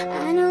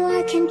 I know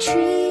I can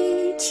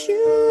treat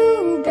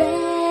you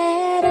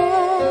better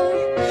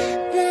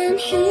than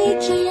he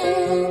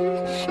can.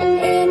 And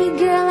any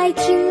girl like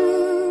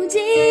you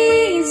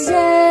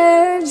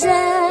deserves a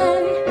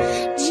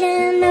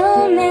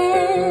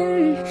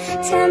gentleman.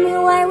 Tell me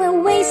why we're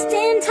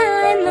wasting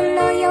time. I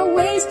know you're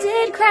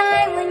wasted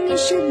crying when you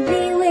should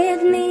be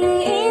with me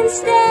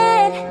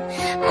instead.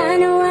 I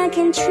know I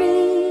can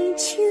treat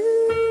you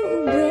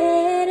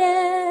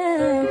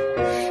better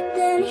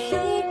than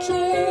he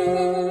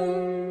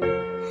can.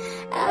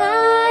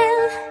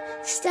 I'll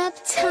stop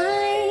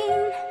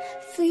time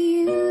for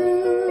you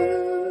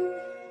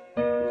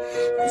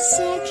the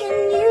second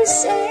you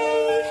say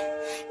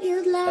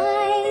you'd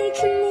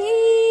like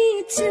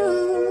me to.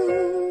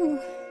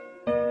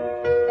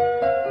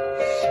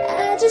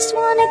 I just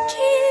wanna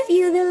give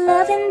you the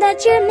loving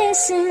that you're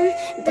missing,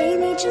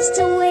 baby, just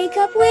to wake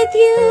up with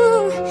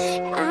you.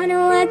 I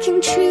know I can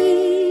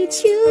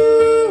treat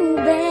you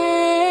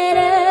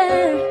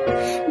better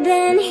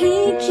than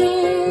he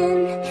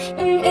can.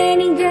 And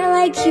any girl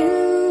like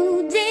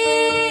you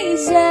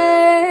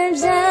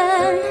deserves a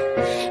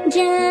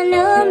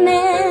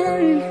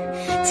gentleman.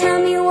 Tell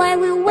me why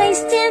we're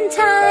wasting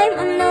time.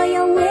 I know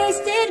you're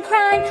wasted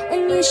crying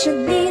when you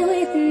should be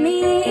with me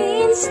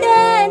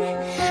instead.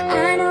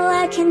 I know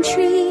I can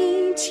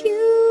treat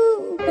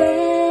you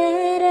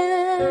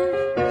better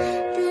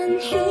than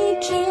he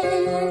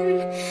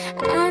can.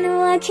 I know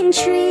I can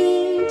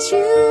treat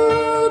you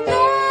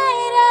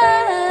better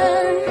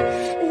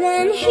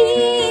than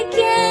he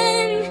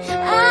can.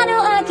 I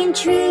know I can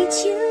treat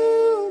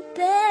you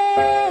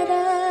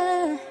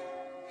better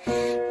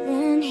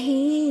than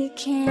he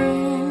can.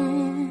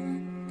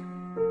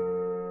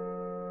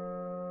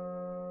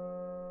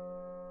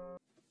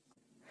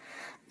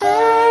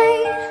 I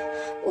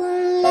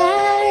won't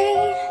lie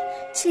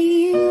to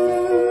you.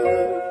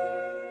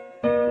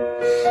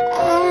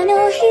 I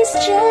know he's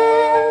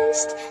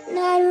just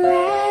not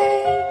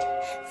right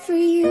for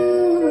you.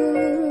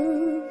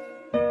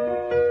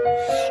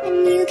 And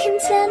you can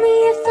tell me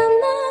if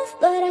I'm off,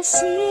 but I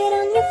see it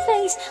on your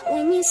face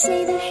when you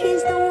say that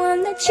he's the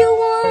one that you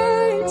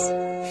want.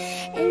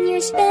 And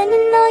you're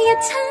spending all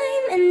your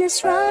time in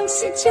this wrong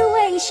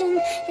situation,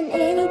 and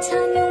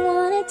anytime you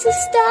want it to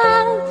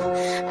stop,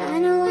 I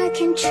know I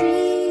can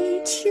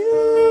treat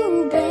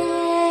you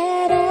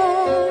better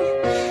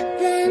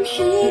than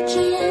he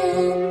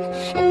can.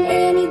 And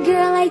any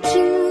girl like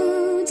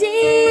you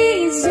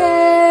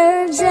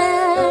deserves a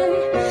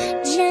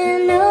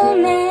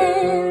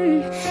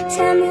gentleman.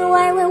 Tell me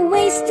why we're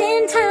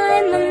wasting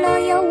time. I know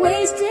you're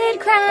wasted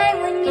crying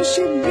when you you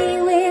should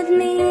be with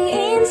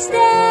me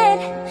instead.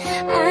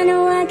 I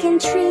know I can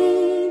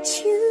treat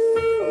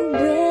you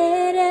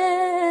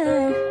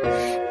better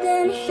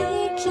than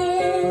he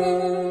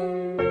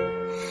can.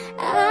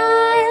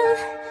 I'll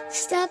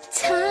stop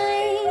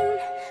time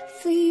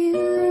for you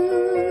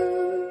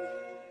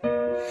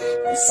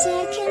the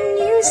second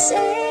you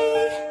say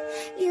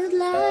you'd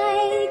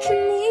like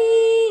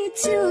me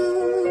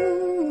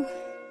to.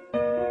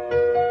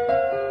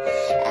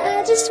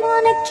 I just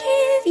wanna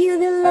give you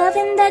the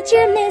loving that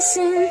you're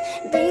missing,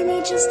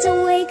 baby, just to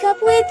wake up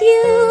with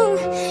you.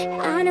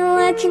 I know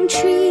I can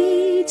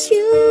treat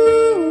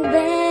you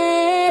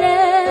better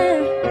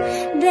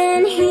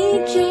than he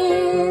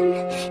can,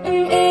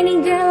 and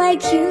any girl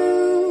like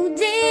you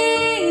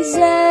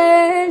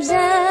deserves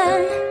a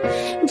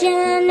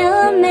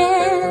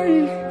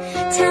gentleman.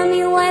 Tell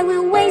me why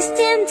we're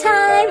wasting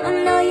time. I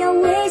know you're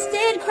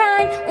wasted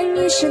crying when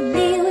you should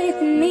be with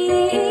me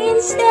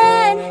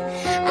instead.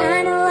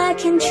 I know I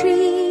can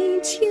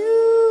treat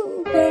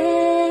you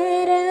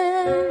better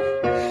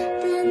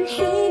than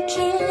he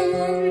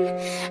can.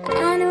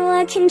 I know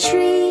I can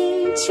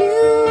treat you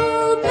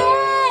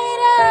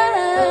better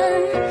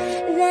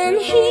than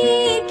he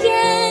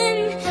can.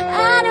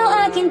 I know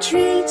I can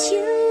treat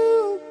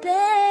you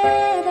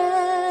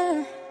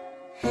better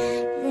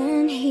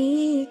than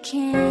he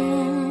can.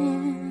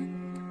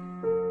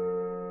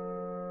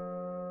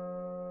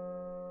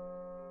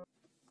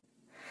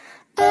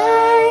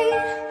 I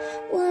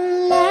won't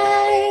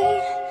lie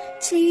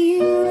to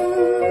you.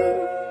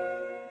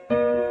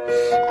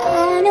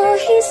 I know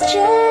he's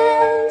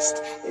just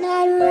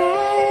not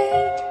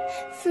right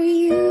for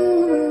you.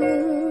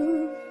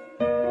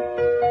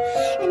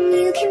 And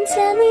you can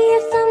tell me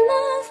if I'm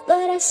off,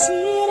 but I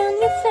see it on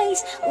your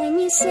face when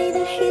you say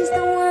that he's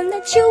the one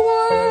that you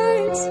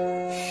want.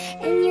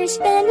 And you're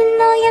spending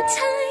all your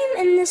time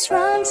in this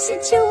wrong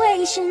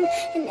situation,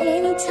 and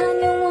anytime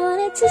you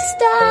want it to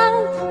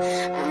stop,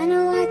 I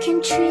know I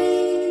can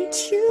treat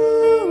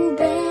you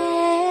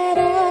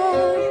better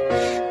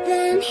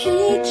than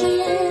he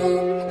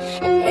can.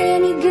 And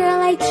any girl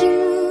like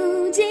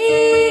you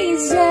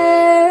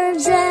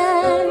deserves a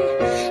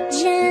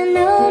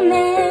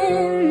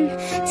gentleman.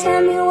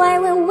 Tell me why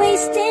we're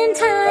wasting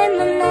time.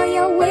 I know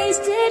you're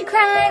wasted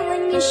crying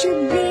when you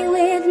should be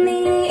with me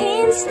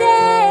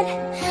instead.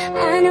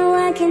 I know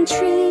I can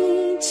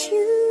treat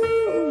you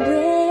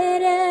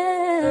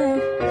better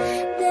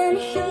than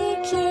he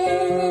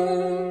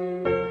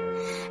can.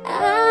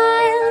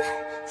 I'll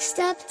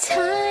stop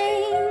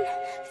time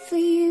for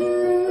you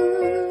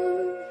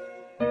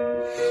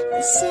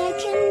the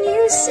second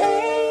you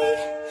say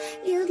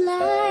you'd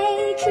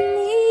like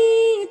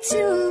me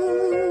to.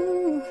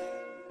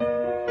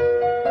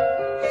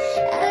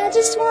 I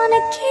just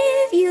wanna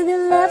give you the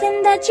loving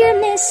that you're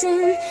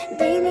missing,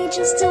 baby,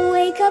 just to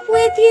wake up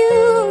with you.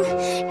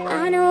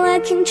 I know I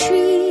can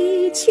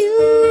treat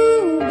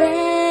you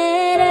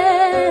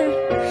better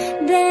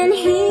than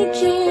he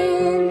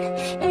can,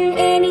 and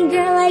any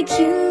girl like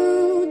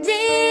you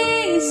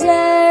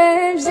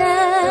deserves a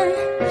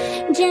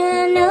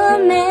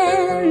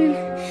gentleman.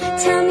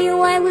 Tell me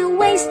why we're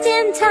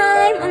wasting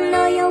time. I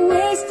know you're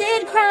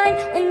wasted crying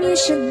when you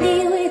should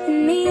be with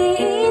me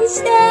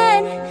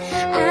instead.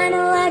 I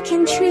know I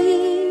can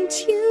treat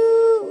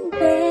you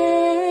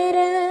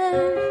better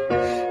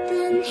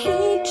than he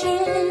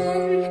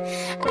can.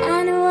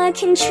 I know I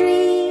can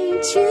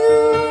treat you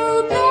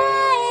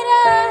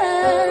better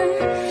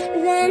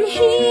than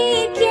he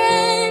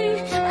can.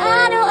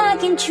 I know I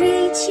can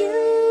treat you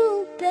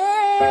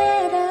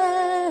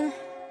better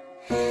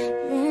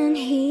than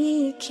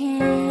he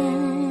can.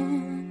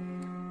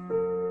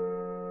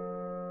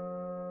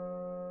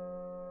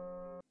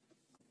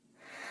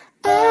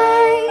 I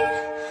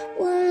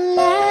won't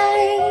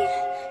lie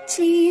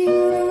to you.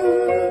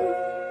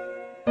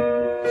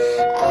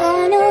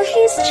 I know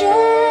he's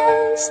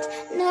just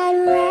not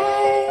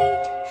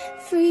right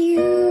for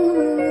you.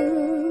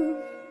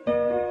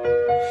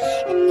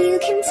 And you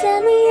can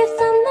tell me if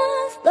I'm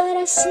off, but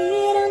I see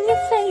it on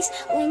your face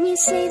when you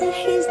say that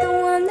he's the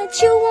one that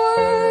you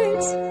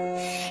want.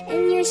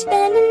 And you're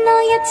spending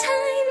all your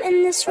time in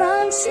this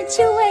wrong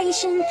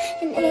situation,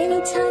 and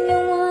anytime you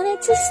want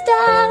it to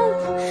stop,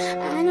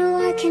 I know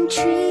I can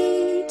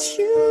treat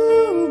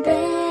you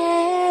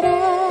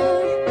better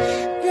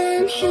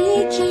than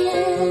he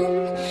can.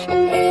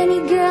 And any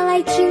girl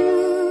like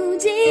you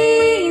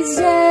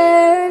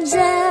deserves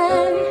a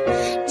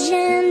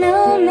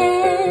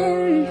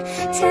gentleman.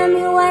 Tell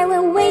me why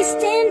we're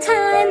wasting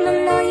time. I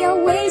know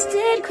you're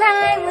wasted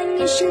crying when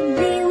you should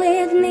be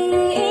with me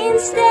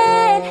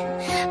instead.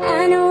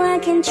 I know I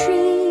can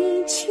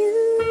treat you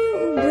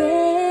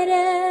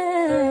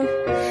better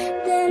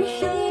than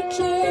he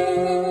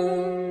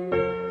can.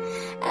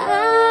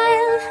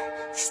 I'll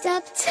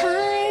stop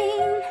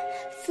time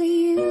for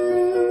you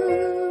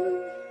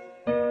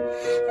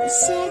the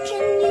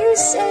second you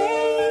say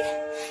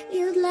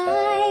you'd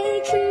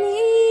like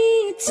me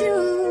to.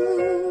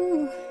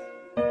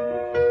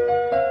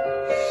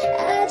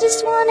 I just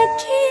wanna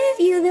give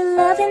you the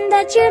loving that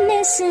that you're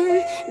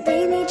missing,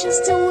 baby,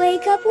 just to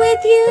wake up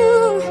with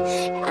you.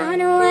 I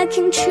know I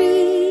can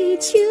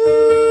treat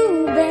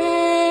you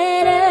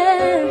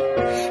better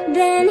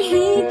than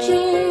he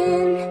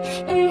can,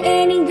 and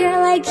any girl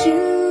like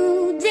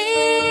you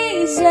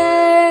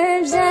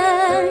deserves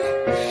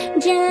a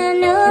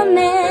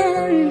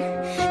gentleman.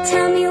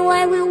 Tell me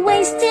why we're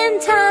wasting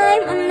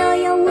time. I know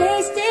you're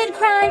wasted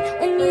crying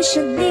when you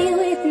should be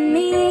with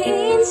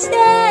me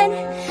instead.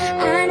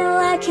 I know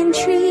I can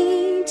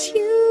treat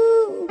you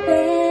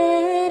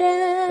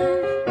better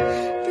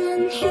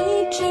than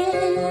he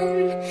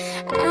can.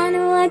 I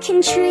know I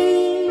can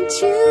treat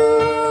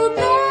you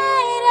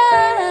better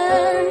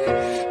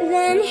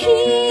than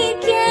he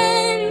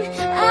can.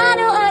 I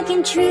know I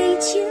can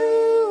treat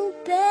you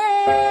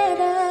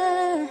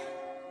better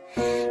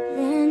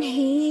than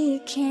he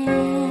can.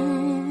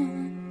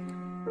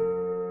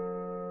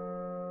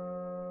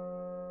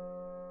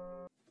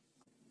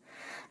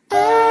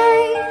 I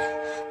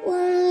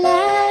won't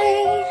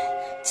lie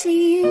to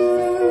you.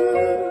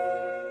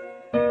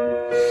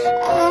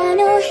 I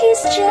know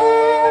he's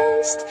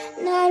just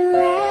not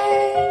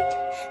right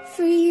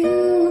for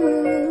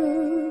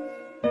you.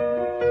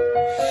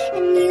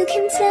 And you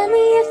can tell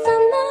me if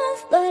I'm off,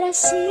 but I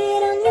see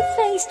it on your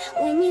face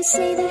when you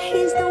say that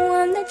he's the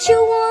one that you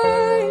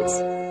want.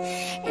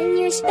 And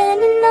you're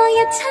spending all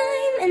your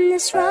time in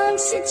this wrong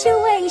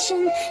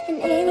situation,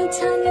 and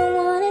anytime you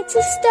want it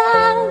to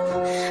stop,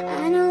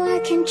 I know I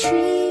can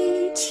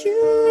treat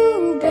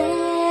you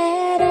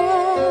better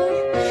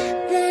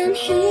than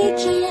he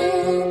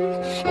can.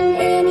 And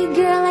any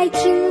girl like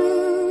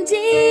you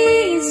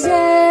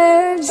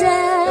deserves a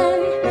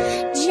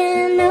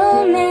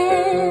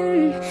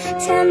gentleman.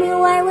 Tell me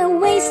why we're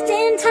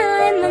wasting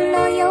time. I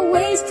know you're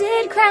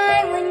wasted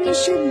crying when you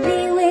should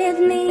be with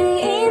me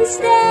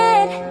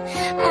instead.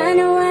 I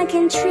know I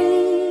can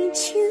treat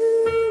you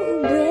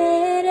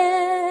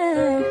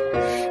better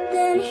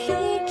than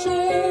he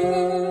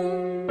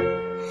can.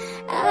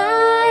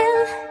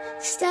 I'll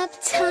stop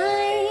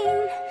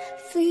time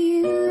for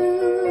you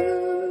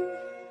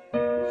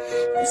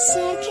the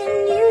second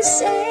you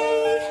say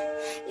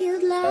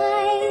you'd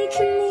like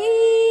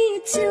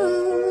me to.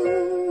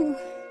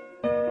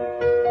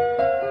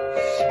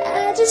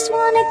 I just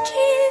wanna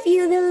give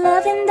you the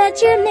loving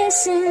that you're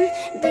missing,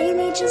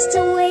 baby, just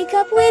to wake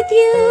up with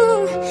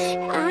you.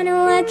 I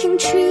know I can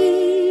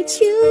treat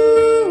you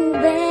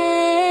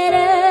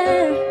better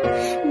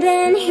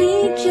than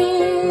he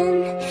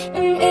can,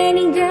 and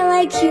any girl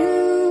like you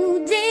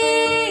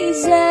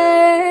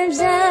deserves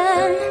a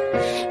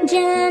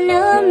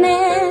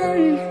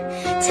gentleman.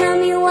 Tell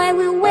me why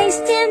we're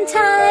wasting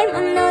time.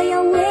 I know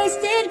you're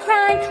wasted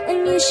crying when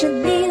you should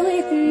be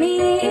with me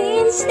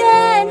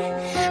instead.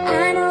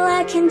 I know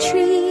I can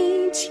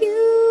treat you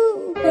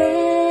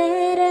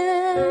better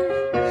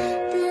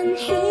than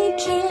he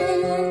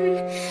can.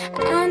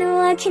 I know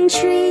I can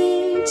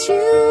treat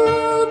you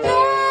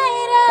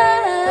better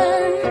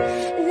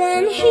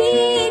than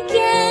he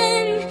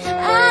can.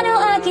 I know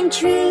I can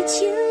treat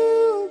you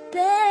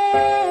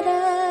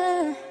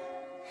better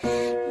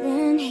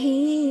than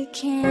he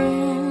can.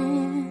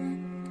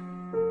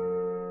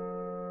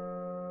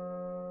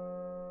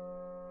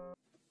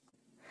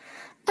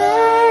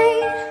 I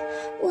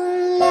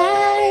won't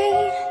lie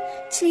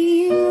to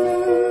you.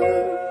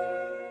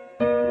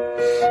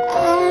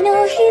 I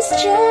know he's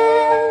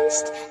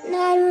just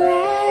not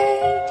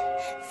right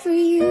for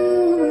you.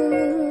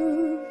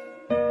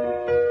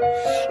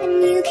 And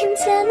you can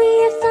tell me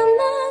if I'm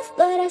off,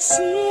 but I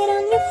see it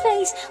on your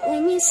face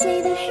when you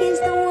say that he's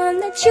the one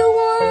that you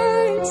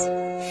want.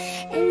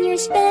 And you're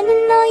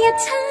spending all your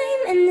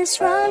time in this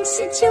wrong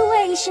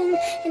situation,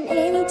 and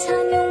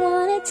anytime you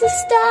want it to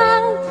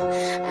stop,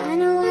 I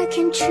know I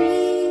can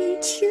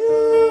treat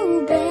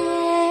you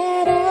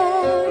better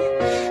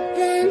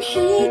than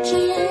he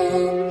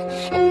can.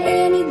 And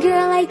any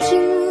girl like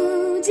you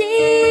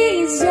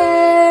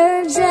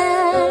deserves a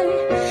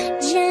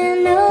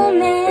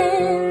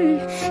gentleman.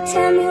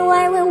 Tell me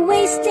why we're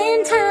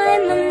wasting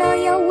time. I know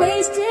you're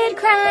wasted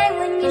crying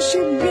when you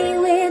should be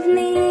with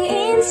me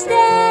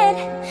instead.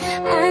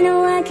 I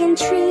know I can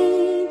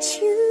treat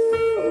you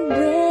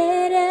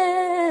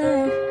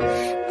better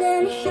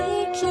than he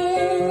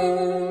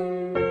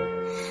can.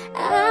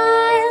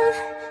 I'll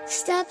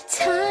stop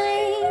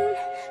time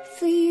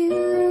for you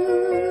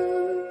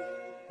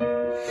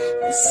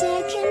the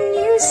second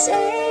you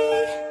say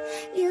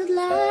you'd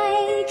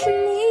like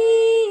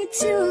me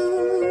to.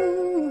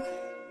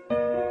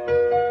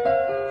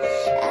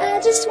 I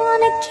just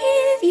wanna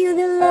give you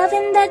the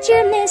loving that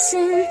you're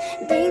missing,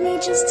 baby,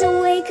 just to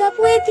wake up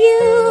with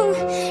you.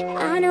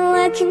 I know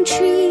I can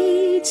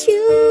treat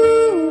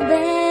you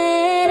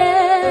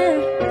better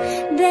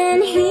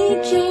than he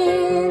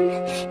can,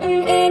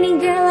 and any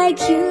girl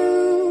like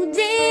you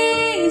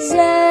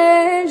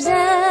deserves a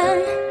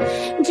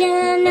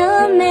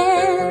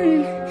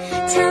gentleman.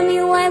 Tell me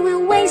why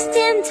we're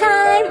wasting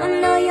time. I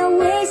know you're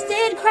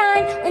wasted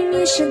crying when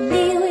you should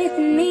be with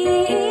me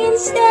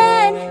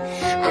instead.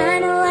 I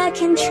know I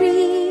can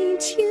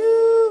treat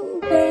you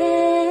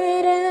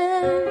better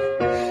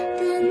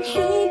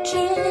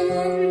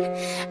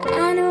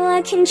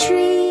I can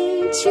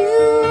treat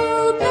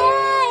you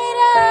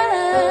better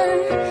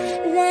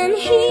than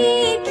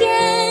he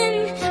can.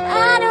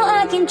 I know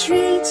I can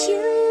treat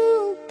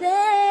you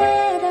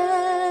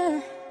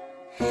better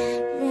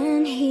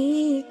than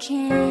he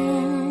can.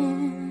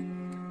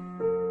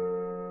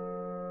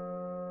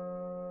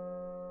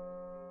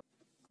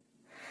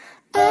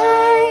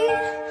 I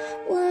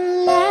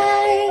won't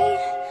lie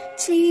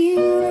to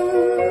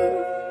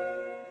you.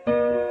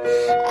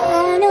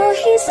 I know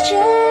he's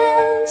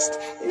just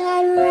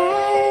not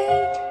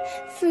right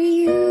for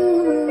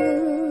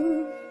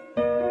you.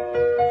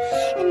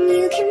 And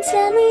you can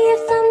tell me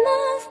if I'm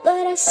off,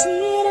 but I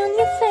see it on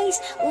your face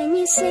when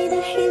you say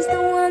that he's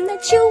the one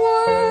that you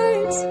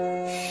want.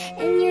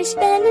 And you're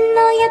spending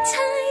all your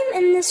time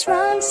in this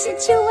wrong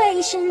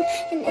situation,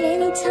 and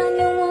anytime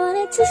you want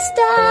it to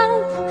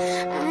stop,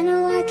 I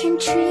know I can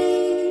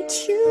treat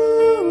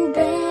you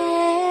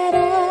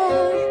better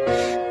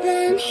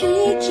than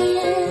he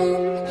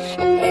can.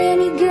 And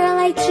any girl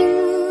like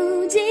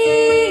you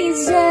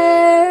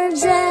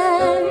deserves a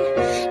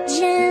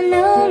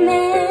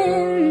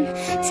gentleman.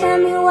 Tell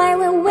me why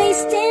we're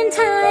wasting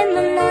time. I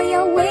know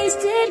you're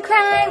wasted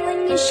crying when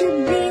you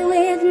should be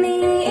with me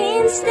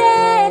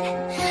instead.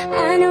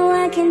 I know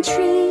I can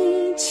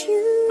treat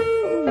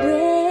you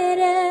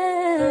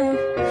better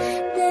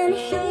than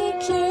he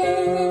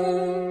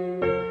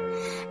can.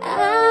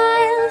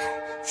 I'll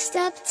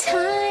stop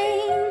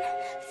time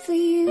for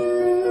you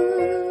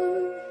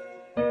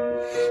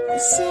the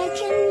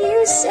second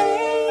you say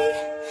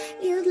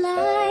you'd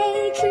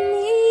like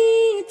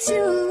me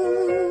to.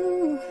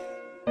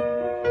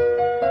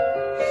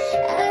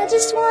 I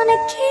just wanna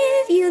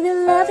give you the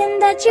loving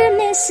that you're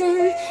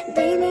missing,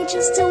 baby,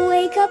 just to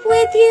wake up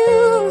with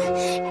you.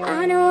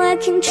 I know I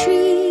can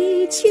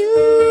treat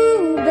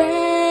you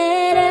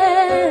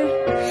better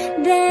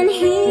than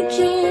he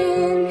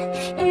can.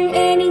 And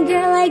any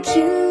girl like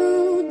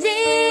you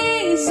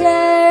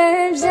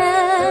deserves a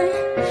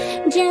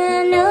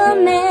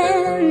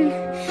gentleman.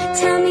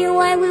 Tell me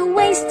why we're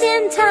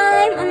wasting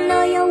time. I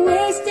know you're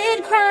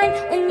wasted crying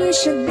when you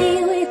should be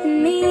with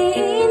me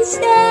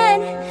instead.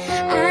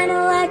 I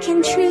know I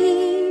can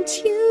treat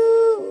you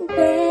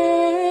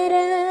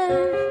better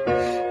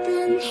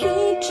than he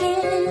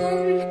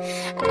can.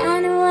 I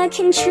know I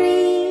can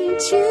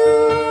treat you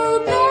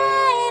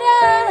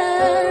better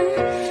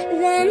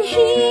than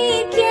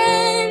he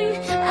can.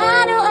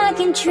 I know I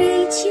can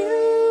treat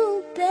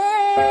you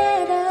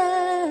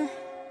better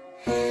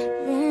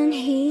than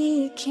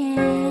he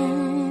can.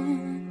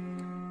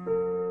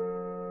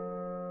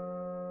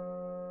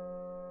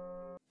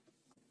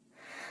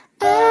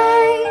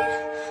 I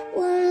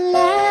won't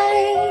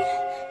lie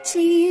to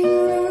you.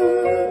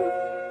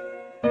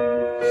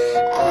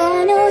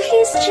 I know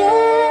he's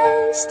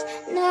just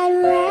not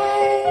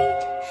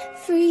right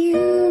for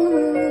you.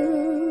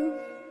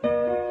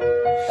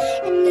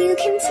 And you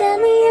can tell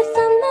me if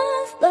I'm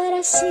off, but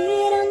I see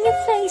it on your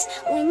face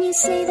when you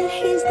say that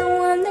he's the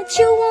one that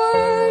you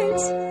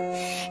want.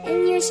 And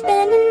you're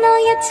spending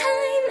all your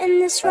time in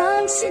this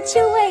wrong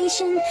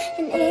situation,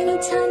 and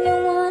anytime you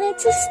want it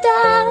to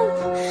stop,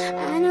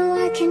 I know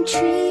I can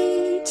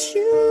treat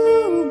you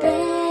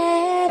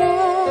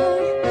better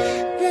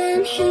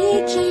than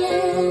he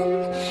can.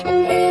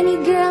 And any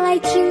girl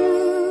like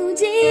you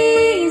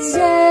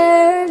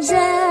deserves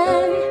a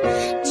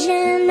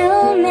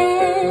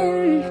gentleman.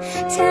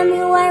 Tell me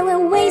why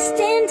we're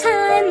wasting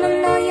time. I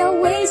know you're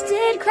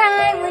wasted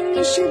crying when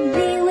you should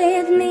be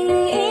with me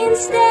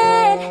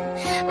instead.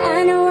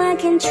 I know I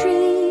can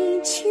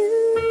treat you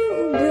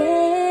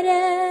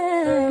better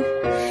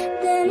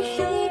than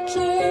he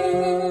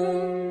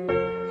can.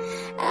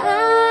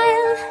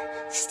 I'll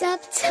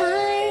stop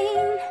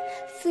time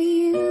for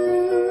you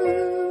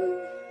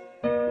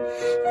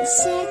the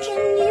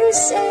second you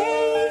say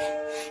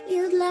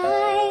you'd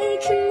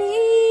like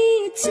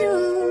me to.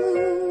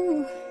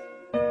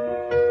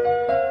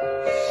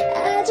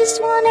 I just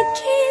wanna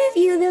give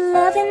you the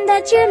loving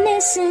that you're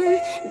missing,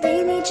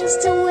 baby,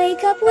 just to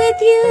wake up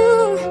with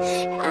you.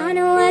 I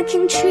know I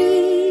can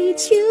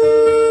treat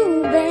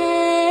you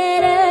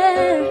better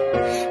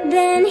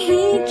than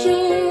he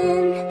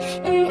can.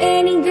 And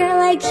any girl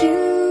like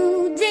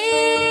you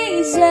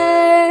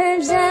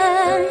deserves a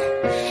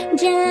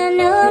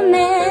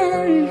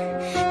gentleman.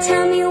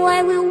 Tell me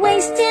why we're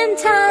wasting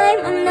time.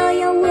 I know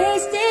you're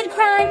wasted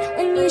crying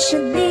when you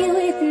should be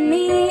with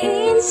me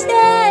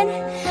instead.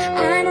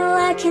 I know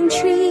I can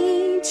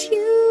treat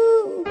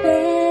you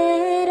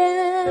better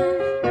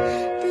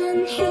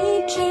than he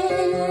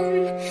can.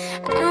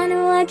 I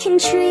know I can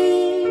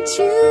treat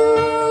you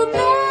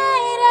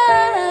better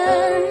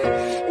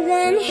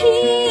than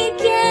he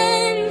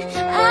can.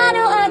 I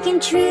know I can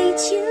treat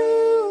you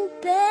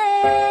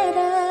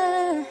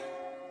better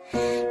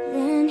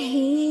than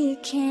he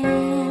can.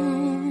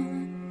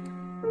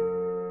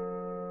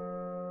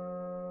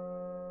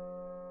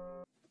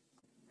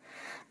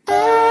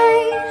 I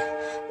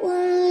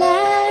won't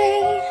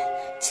lie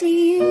to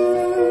you.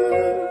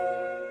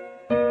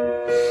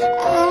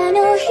 I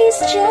know he's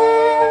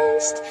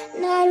just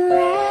not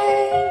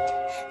right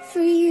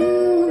for you.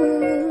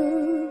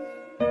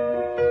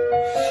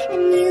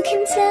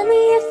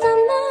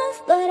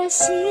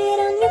 see it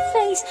on your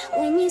face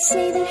when you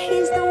say that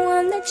he's the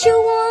one that you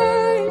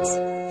want.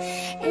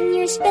 And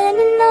you're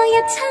spending all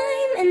your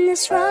time in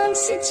this wrong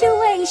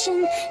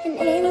situation, and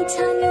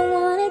anytime you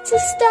want it to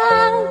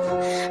stop,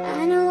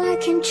 I know I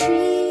can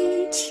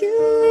treat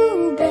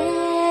you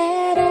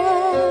better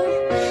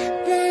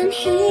than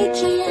he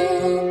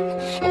can.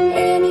 And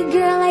any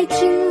girl like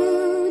you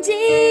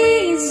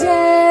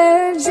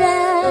deserves a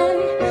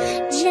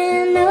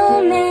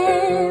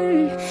gentleman.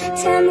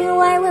 Tell me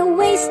why we're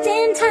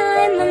wasting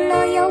time. I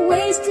know you're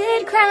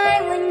wasted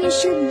crying when you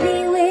should be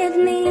with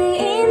me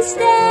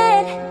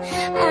instead.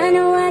 I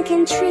know I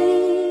can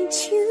treat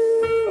you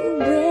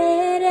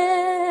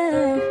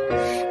better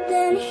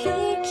than he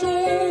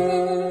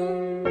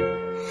can.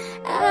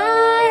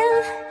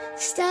 I'll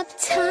stop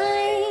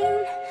time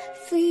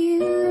for you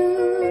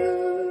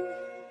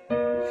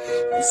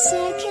the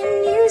second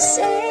you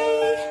say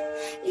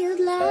you'd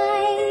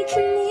like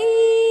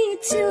me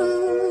to.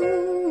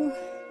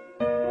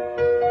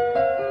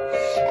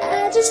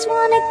 I just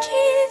wanna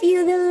give you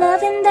the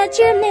loving that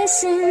you're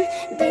missing,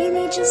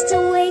 baby, just to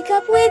wake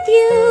up with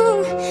you.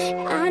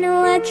 I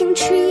know I can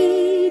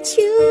treat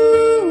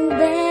you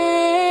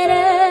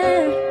better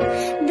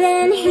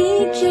than he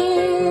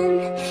can.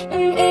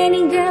 And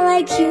any girl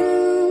like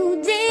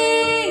you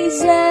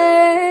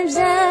deserves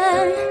a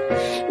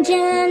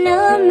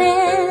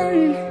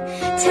gentleman.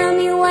 Tell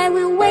me why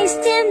we're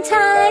wasting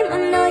time. I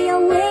know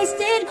you're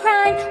wasted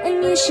crying when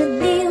you should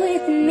be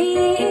with me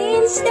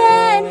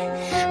instead.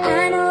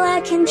 I know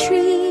I can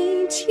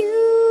treat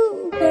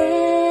you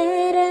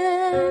better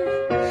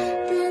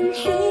than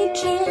he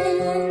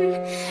can.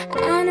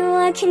 I know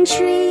I can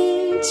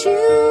treat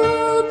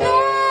you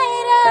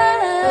better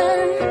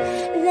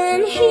than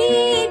he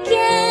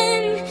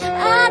can.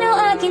 I know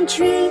I can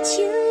treat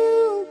you